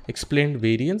explained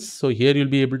variance, so here you'll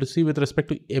be able to see with respect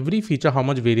to every feature how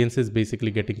much variance is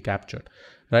basically getting captured,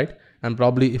 right? And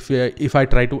probably if I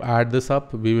try to add this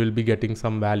up, we will be getting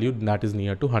some value that is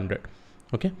near to 100.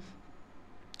 Okay,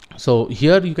 so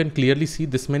here you can clearly see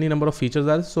this many number of features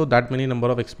are, so that many number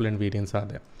of explained variants are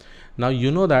there. Now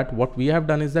you know that what we have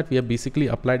done is that we have basically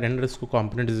applied n underscore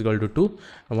component is equal to 2,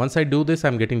 and once I do this,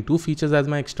 I'm getting 2 features as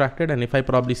my extracted, and if I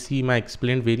probably see my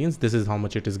explained variance, this is how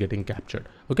much it is getting captured.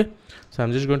 Okay, so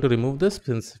I'm just going to remove this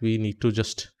since we need to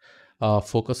just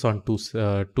focus on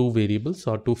two variables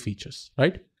or 2 features,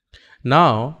 right?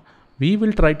 Now we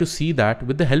will try to see that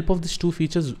with the help of these 2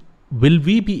 features, will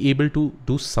we be able to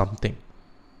do something,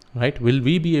 right? Will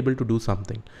we be able to do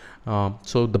something?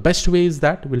 So the best way is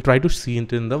that we'll try to see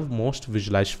it in the most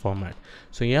visualized format.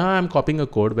 So yeah, I'm copying a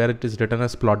code where it is written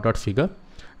as plot.figure,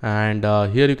 and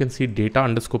here you can see data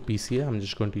underscore PCA. I'm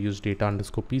just going to use data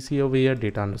underscore PCA over here,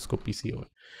 data underscore PCA over.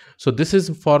 So this is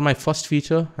for my first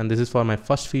feature, and this is for my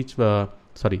first feature,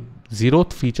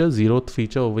 zeroth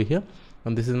feature over here,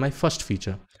 and this is my first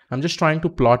feature. I'm just trying to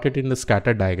plot it in the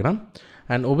scatter diagram,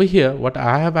 and over here what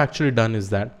I have actually done is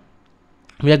that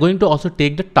we are going to also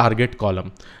take the target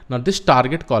column. Now this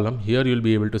target column here, you'll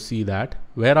be able to see that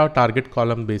where our target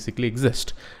column basically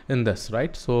exists in this,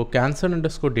 right? So cancer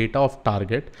underscore data of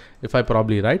target, if I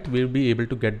probably write, we'll be able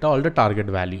to get all the target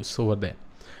values over there.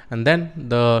 And then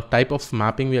the type of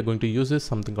mapping we are going to use is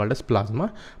something called as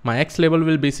plasma. My X label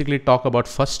will basically talk about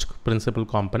first principal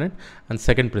component and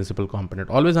second principal component.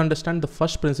 Always understand the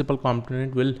first principal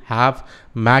component will have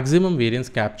maximum variance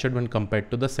captured when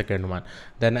compared to the second one.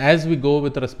 Then as we go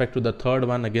with respect to the third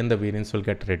one, again the variance will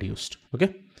get reduced.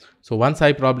 Okay. So once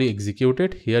I probably execute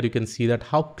it, here you can see that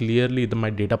how clearly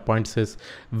my data points is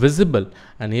visible.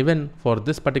 And even for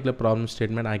this particular problem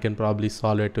statement, I can probably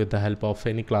solve it with the help of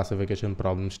any classification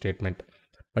problem statement.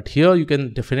 But here you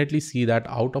can definitely see that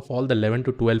out of all the 11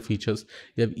 to 12 features,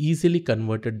 you have easily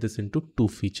converted this into 2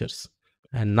 features.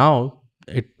 And now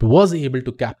it was able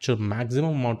to capture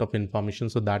maximum amount of information.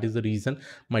 So that is the reason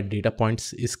my data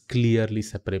points is clearly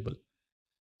separable.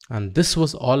 And this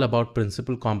was all about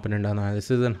principal component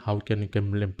analysis and how can you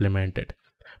implement it.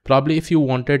 Probably if you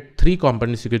wanted 3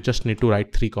 components, you could just need to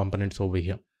write 3 components over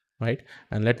here, right?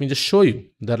 And let me just show you.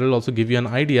 That will also give you an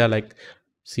idea. Like,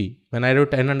 see, when I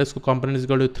wrote n underscore component is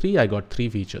equal to 3, I got 3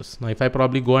 features. Now if I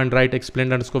probably go and write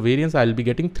explained underscore variance, I'll be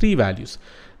getting 3 values.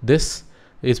 This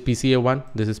is PCA1,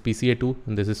 this is PCA2,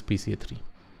 and this is PCA3.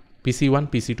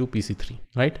 PC1, PC2, PC3,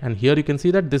 right? And here you can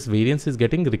see that this variance is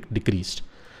getting decreased,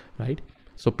 right?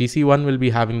 So PC1 will be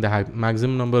having the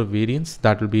maximum number of variants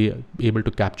that will be able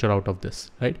to capture out of this,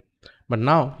 right? But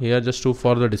now here, just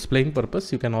for the displaying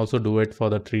purpose, you can also do it for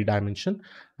the 3 dimension.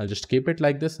 I'll just keep it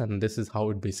like this, and this is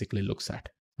how it basically looks at.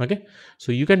 Okay,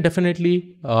 so you can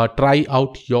definitely try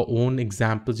out your own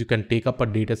examples. You can take up a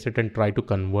data set and try to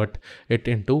convert it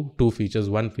into 2 features,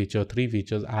 1 feature, 3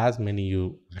 features, as many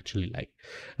you actually like,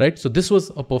 right? So this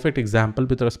was a perfect example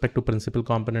with respect to principal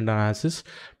component analysis.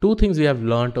 2 things we have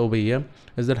learned over here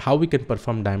is that how we can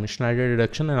perform dimensionality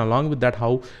reduction, and along with that,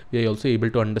 how we are also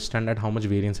able to understand that how much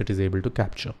variance it is able to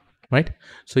capture. Right.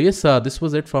 So yes, this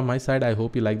was it from my side. I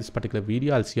hope you like this particular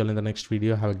video. I'll see you all in the next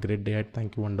video. Have a great day.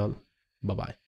 Thank you and all. Bye-bye.